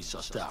strategies we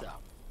sussed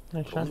out.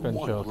 Nice But only shotgun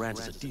one shells.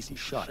 grants us a decent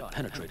shot at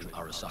penetrating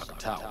Arasaka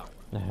Tower.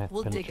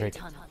 We'll dig a Penetrate.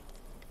 tunnel.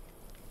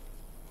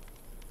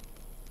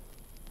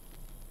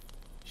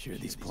 Sure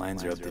these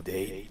plans are up to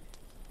date?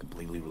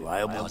 Completely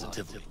reliable?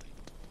 Positively.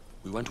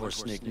 We went to our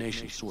Snake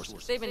Nation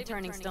sources. They've been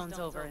turning stones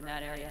over in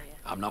that area.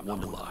 I'm not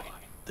one to lie.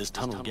 This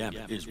tunnel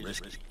gambit is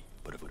risky.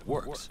 But if it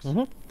works,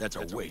 that's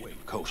our way to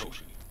Koshi.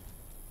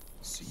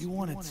 So you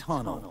want a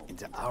tunnel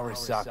into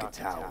Arasaka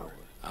Tower?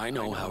 I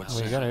know how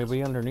it's We gotta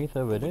be underneath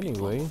of it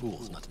anyway.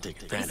 fools not to take I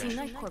see advantage.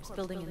 Night Corps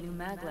building a new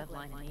maglev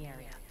line in the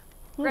area.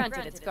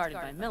 Granted, it's guarded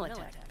by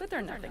Militech, but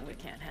they're nothing we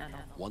can't handle.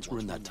 Once we're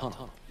in that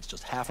tunnel, it's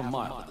just half a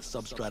mile to the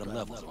substratum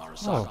levels of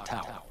Arasaka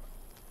Tower.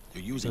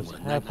 You're using Just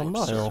one of half a Night Corps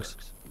mile. servers.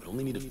 We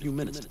only need a few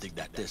minutes to dig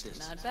that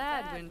distance. Not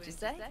bad, wouldn't you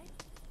say?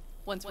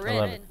 Once we're I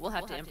love in, it. we'll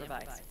have to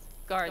improvise.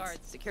 Guards,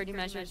 security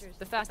measures,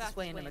 the fastest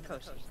way into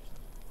Mikoshi.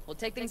 We'll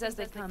take things as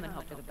they come and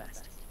hope for the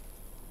best.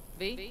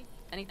 V,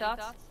 any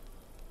thoughts?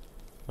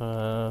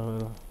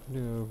 Still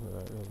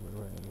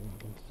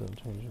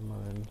change your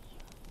minds.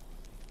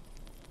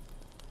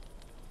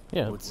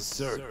 Yeah. What's a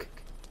circ?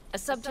 A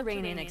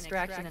subterranean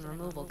extraction and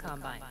removal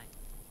combine.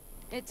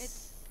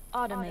 It's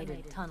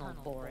automated tunnel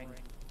boring.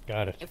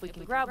 Got it. If we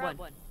can grab one,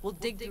 we'll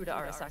dig through to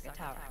Arasaka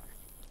Tower,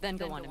 then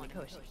go on to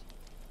Mikoshi.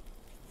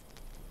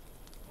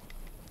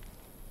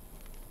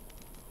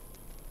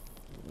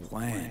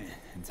 Plan,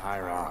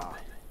 entire op.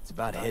 It's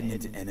about heading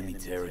into enemy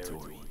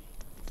territory.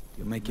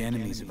 You'll make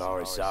enemies of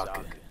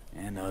Arasaka,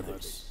 and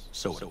others.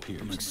 So it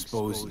appears. I'm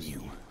exposing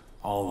you,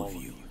 all of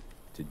you,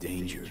 to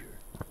danger.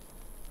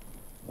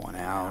 Want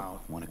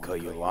out, want to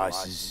cut your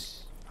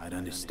losses, I'd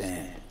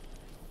understand.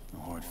 No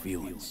hard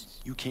feelings.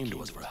 You came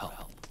to us for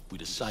help. We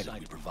decided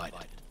we'd provide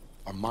it.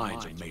 Our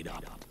minds are made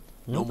up.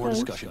 No more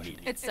discussion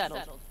needed. It's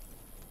settled.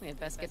 We had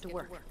best get to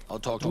work. I'll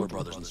talk to our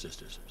brothers and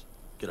sisters.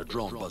 Get a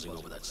drone buzzing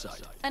over that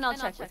site. And I'll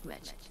check with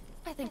Mitch.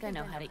 I think I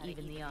know how to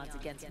even the odds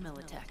against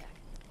Militech.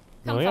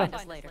 Oh, Come yeah. find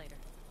us later.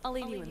 I'll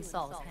leave you in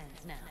Saul's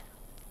hands now.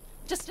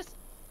 Just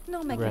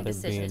no making Rather be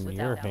decisions in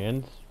your without help.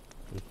 hands.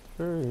 It's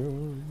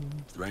true.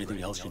 Is there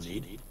anything else you need? What's a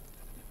circ? A subterranean extraction and removal combine. It's about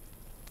heading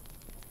into enemy territory. You'll make enemies of Arasaka, and others. So it appears. Plan, entire op. It's about heading into enemy territory.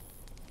 You'll make enemies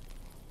of Arasaka, and others. True.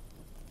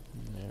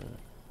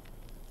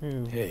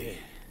 Hey,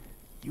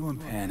 you and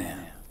Pan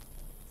Am.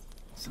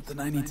 Something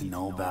I need to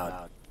know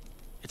about?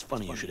 It's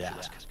funny you should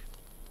ask.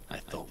 I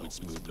thought we'd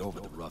smoothed over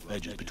the rough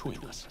edges between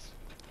us.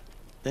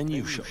 Then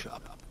you showed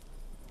up.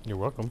 You're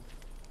welcome.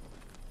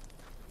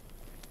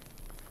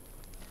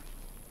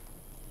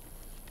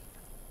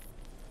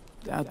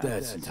 Doubt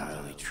that's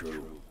entirely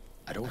true.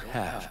 I don't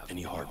have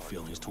any hard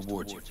feelings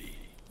towards you, V.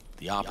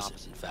 The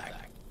opposite, in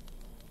fact.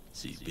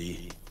 See,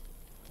 V,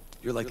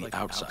 you're like the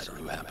outsider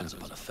who happens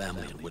upon a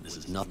family and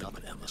witnesses nothing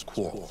but endless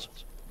quarrels.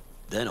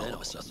 Then all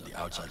of a sudden the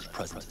outsider's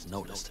presence is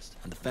noticed,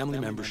 and the family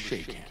members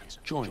shake hands,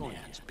 join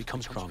hands,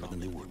 become stronger than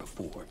they were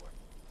before.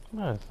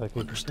 Oh, it's like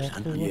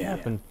Understand? What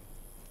happened.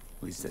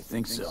 At least I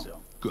think so.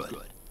 Good.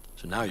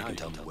 So now you can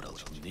tell me what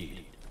else you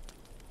need.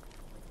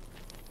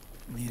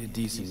 Need a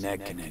decent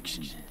net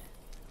connection.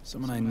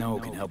 Someone I know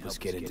can help us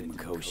get into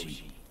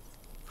Mikoshi.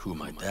 Who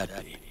might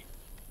that be?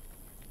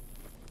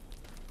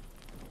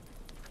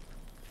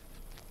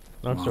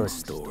 Long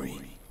story.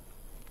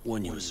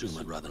 One you assume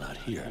I'd rather not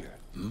hear,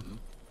 hmm?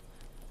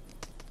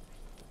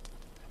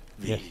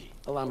 V, Yes.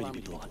 allow me to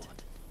be blunt.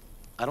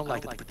 I don't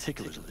like that the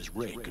particulars of this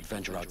raid could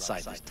venture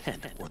outside this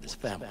tent or this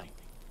family.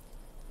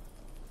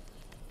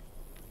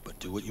 But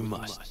do what you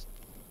must.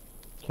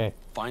 Okay.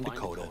 Find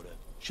Dakota.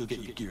 She'll get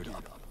you geared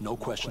up. No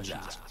questions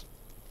asked.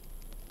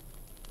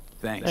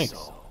 Thanks.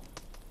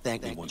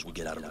 Thank me once we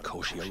get out of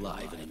Mikoshi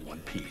alive and in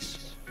one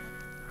piece.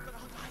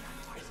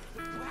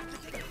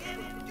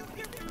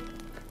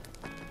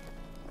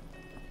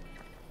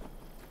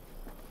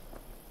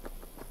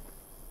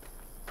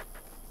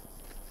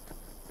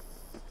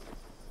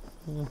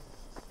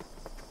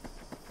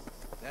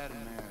 That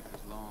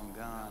America's long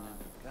gone and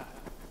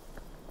forgotten.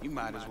 You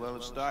might as well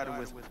have started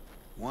with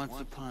Once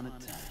Upon a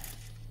Time.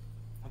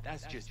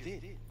 That's just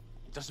it.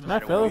 Doesn't Hi,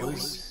 matter where we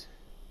fellas.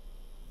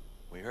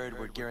 We heard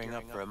we're gearing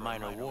up for a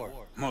minor war.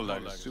 More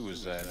like a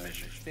suicide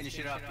mission. Finish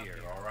it up here,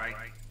 all right?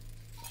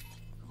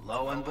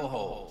 Lo and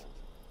behold.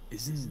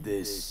 Isn't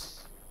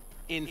this...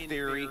 In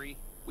theory,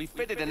 we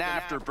fitted an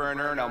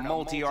afterburner and a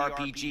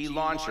multi-RPG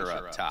launcher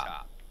up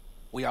top.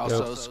 We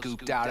also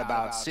scooped out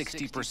about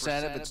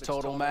 60% of its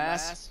total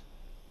mass.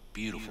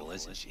 Beautiful,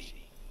 isn't she?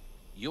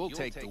 You'll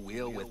take the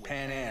wheel with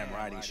Pan Am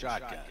riding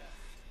shotgun.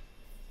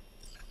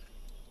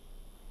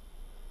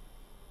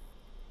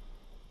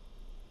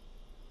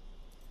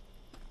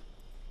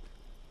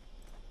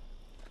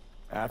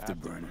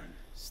 Afterburner.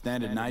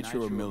 Standard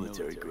nitro or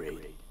military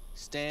grade?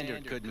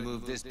 Standard couldn't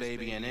move this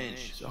baby an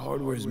inch. The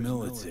hardware's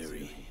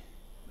military.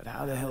 But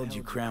how the hell did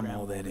you cram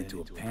all that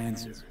into a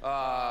Panzer?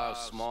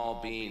 Small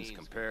beans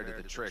compared to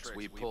the tricks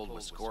we pulled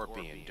with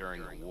Scorpion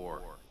during the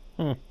war.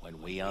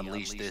 When we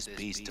unleash this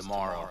beast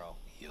tomorrow,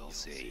 you'll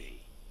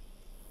see.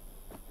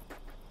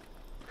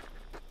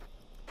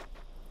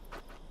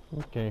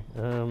 Okay,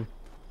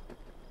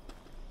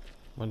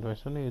 when do I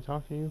still need to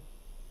talk to you?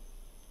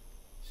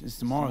 Since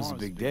tomorrow's a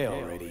big day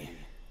already,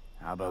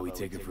 how about we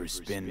take her for a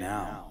spin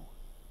now?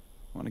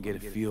 I want to get a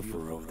feel for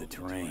her over the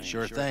terrain.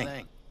 Sure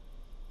thing.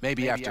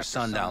 Maybe after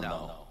sundown,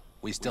 though.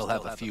 We still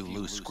have a few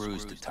loose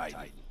screws to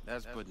tighten.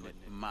 That's putting it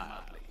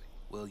mildly.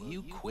 Will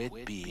you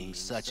quit being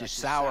such a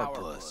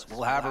sourpuss?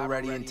 We'll have her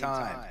ready in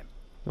time.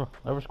 Oh,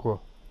 that was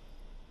cool.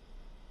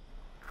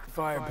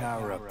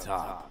 Firepower up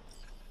top.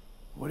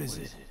 What is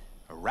it?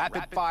 A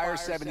rapid-fire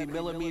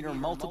 70mm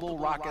multiple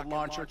rocket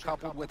launcher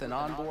coupled with an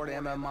onboard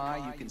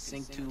MMI you can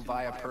sync to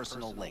via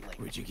personal link.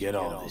 Where'd you get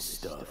all this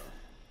stuff?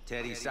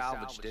 Teddy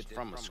salvaged it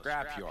from a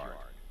scrapyard.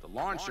 The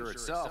launcher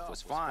itself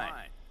was fine.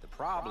 The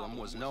problem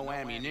was no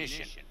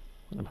ammunition.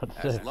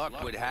 As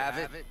luck would have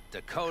it,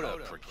 Dakota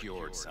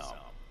procured some.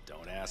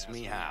 Don't ask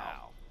me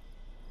how.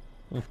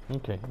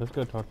 Okay, let's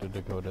go talk to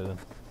Dakota then.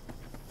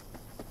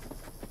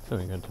 So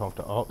we're gonna talk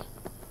to Alt.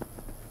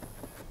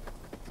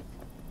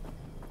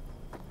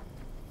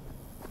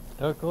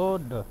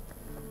 Dakota.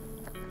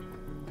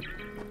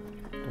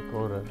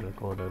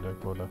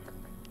 Dakota.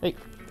 Hey.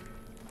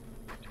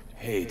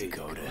 Hey,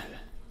 Dakota.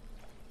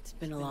 It's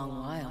been a long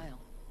while.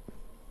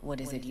 What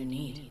is it you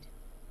need?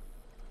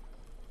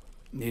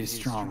 Need a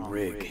strong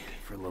rig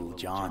for a little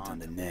jaunt on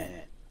the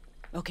net.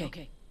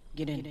 Okay,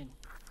 get in.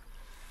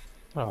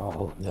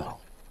 Oh no.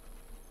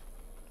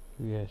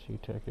 Yes, you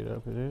take it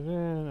up. It is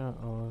in.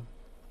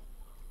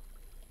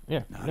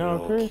 Yeah. Not No,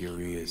 at all Chris.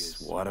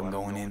 curious what I'm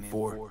going in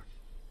for.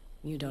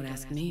 You don't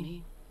ask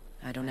me,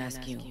 I don't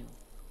ask you.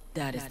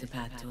 That is the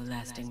path to a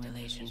lasting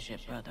relationship,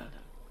 brother.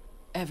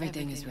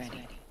 Everything is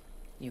ready.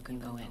 You can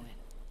go in.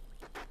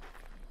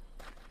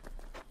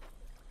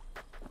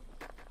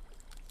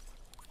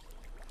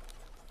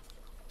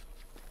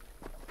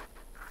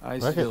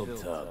 Ice-filled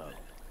tub.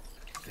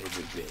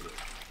 Favorite bit.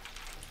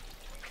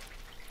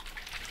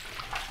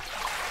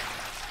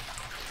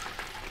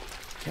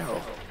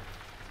 Carol,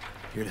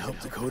 here to help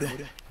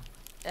Dakota?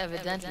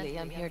 Evidently,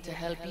 I'm here to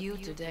help you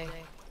today.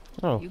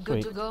 Oh, You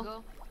good sweet. to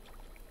go?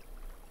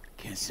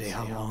 Can't say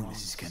how long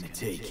this is gonna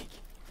take.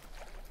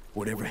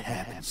 Whatever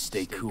happens,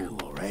 stay cool,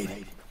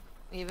 alright?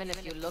 Even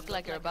if you look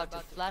like you're about to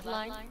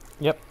flatline?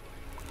 Yep.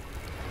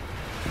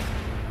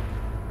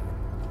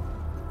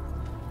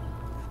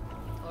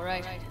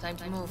 Alright, time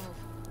to move.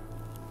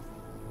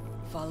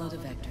 Follow the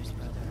vectors,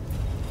 brother.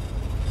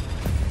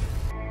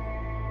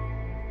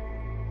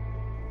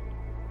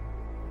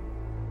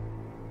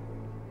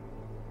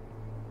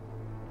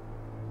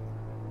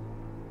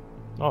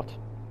 Alt.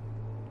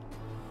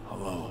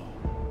 Hello,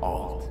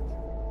 Alt.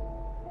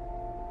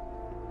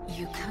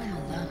 You come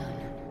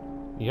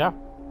alone. Yeah.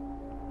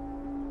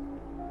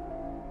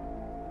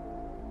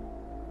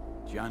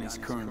 Johnny's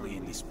currently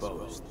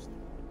indisposed.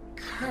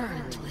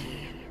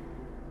 Currently.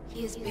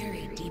 He is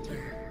buried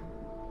deeper.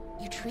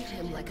 You treat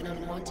him like an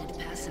unwanted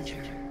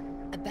passenger,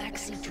 a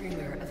backseat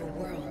dreamer of a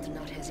world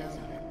not his own.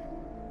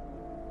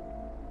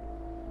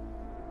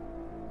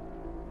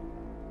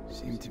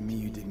 Seemed to me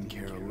you didn't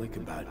care a lick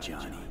about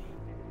Johnny.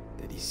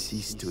 That he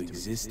ceased to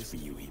exist for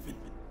you, even.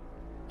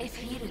 If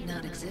he did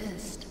not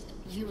exist,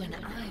 you and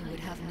I would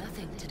have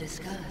nothing to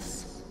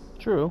discuss.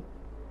 True.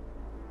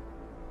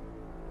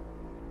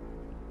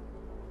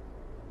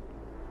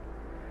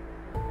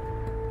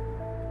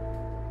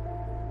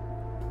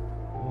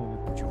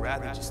 Would you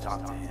rather just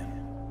talk to him?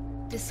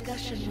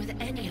 Discussion with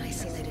any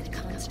isolated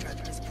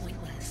construct is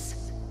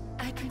pointless.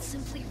 I can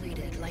simply read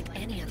it like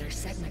any other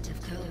segment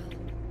of code.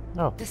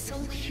 Oh. The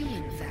sole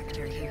human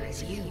factor here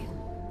is you.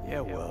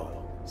 Yeah,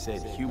 well,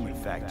 said human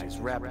factor's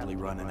rapidly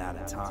running out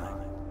of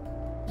time.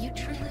 You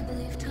truly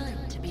believe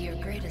time to be your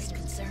greatest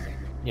concern.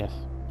 Yes.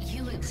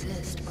 You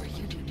exist or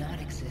you do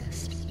not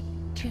exist.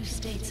 Two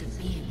states of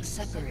being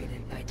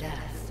separated by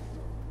death.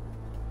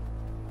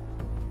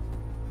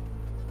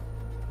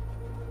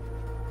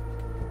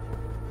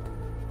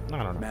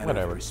 I don't know. Matter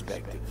Whatever. of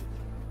perspective.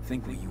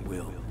 Think what you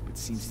will, but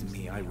seems to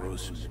me I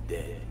rose from the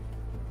dead.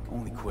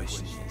 Only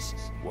question is,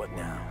 what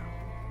now?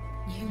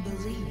 You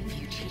believe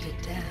you cheated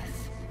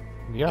death.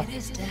 Yeah. It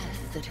is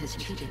death that has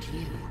cheated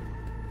you.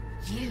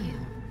 You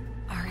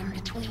are in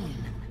between.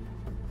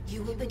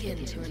 You will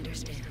begin to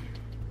understand,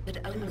 but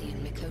only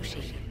in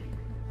Mikoshi.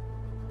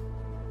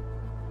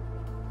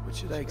 What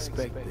should I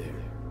expect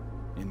there?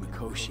 In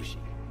Mikoshi?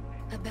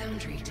 A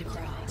boundary to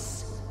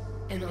cross.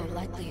 In all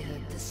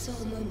likelihood, the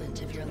sole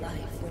moment of your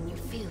life when you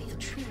feel the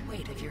true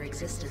weight of your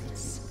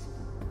existence.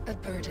 A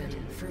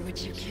burden for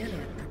which you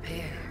cannot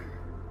prepare.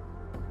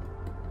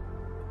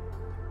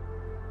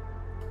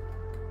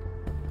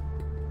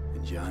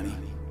 And Johnny?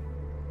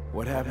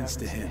 What happens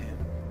to him?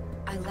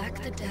 I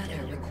lack the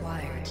data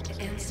required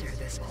to answer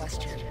this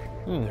question.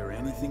 Is there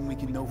anything we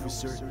can know for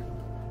certain?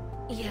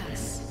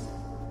 Yes.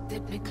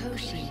 That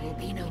Mikoshi will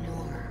be no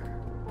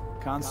more.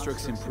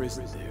 Constructs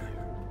imprisoned there.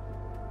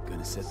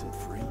 Gonna set them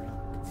free?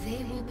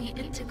 They will be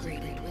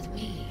integrated with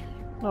me.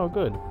 Oh,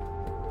 good.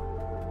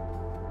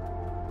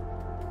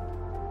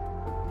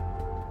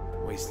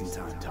 Wasting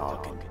time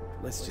talking.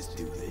 Let's just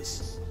do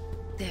this.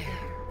 There.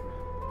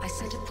 I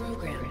sent a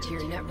program to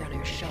your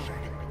Netrunner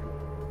shard.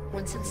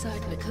 Once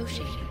inside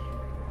Mikoshi,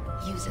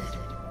 use it.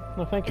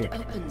 No, thank you. It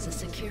opens a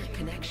secure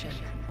connection.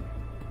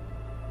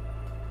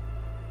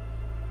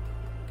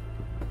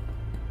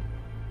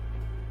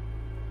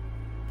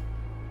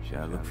 Should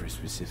I look for a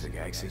specific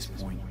access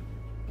point?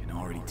 Can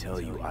already tell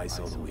you ice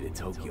all the way to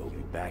Tokyo will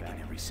be back in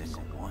every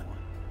single one.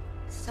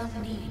 Some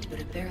need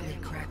but a barely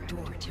cracked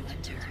door to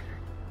enter.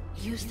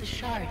 Use the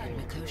shard in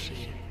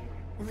Mikoshi.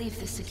 Leave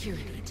the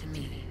security to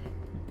me.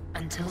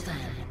 Until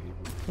then.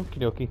 Okie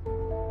dokie.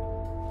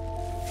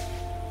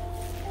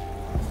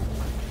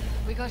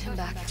 We got him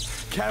back.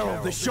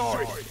 Carol, the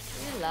shard!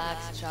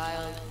 Relax,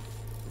 child.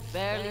 You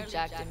barely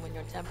jacked him when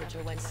your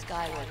temperature went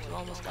skyward to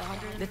almost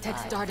 100. The tech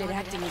started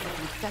acting as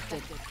if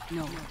infected.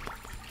 No.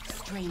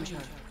 Stranger.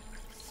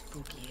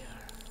 Spookier.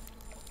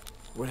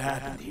 What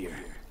happened here?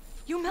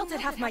 You melted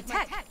half my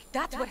tech!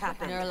 That's what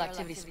happened! Neural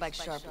activity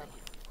spiked sharply.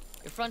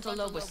 Your frontal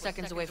lobe was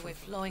seconds away from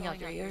flowing out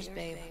your ears,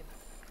 babe.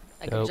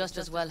 I could just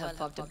as well have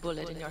popped a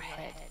bullet in your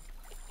head.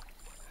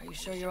 Are you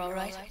sure you're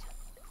alright?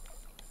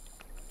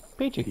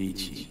 Peachy.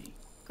 Peachy.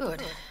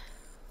 Good.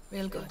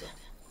 Real good.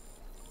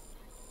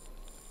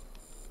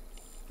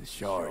 The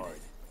shard.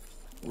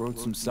 Wrote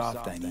some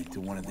soft I need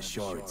to one of the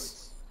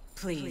shards.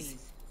 Please.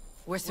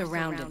 We're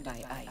surrounded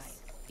by ice.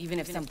 Even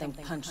if something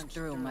punched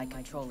through, my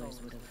controllers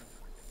would have...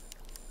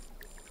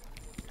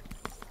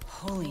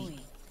 Holy...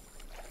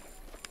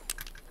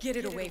 Get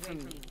it away from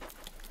me.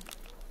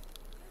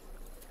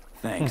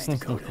 Thanks,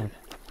 Dakota.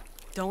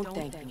 Don't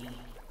thank me.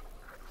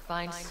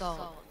 Find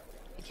Saul.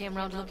 He came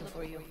around looking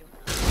for you.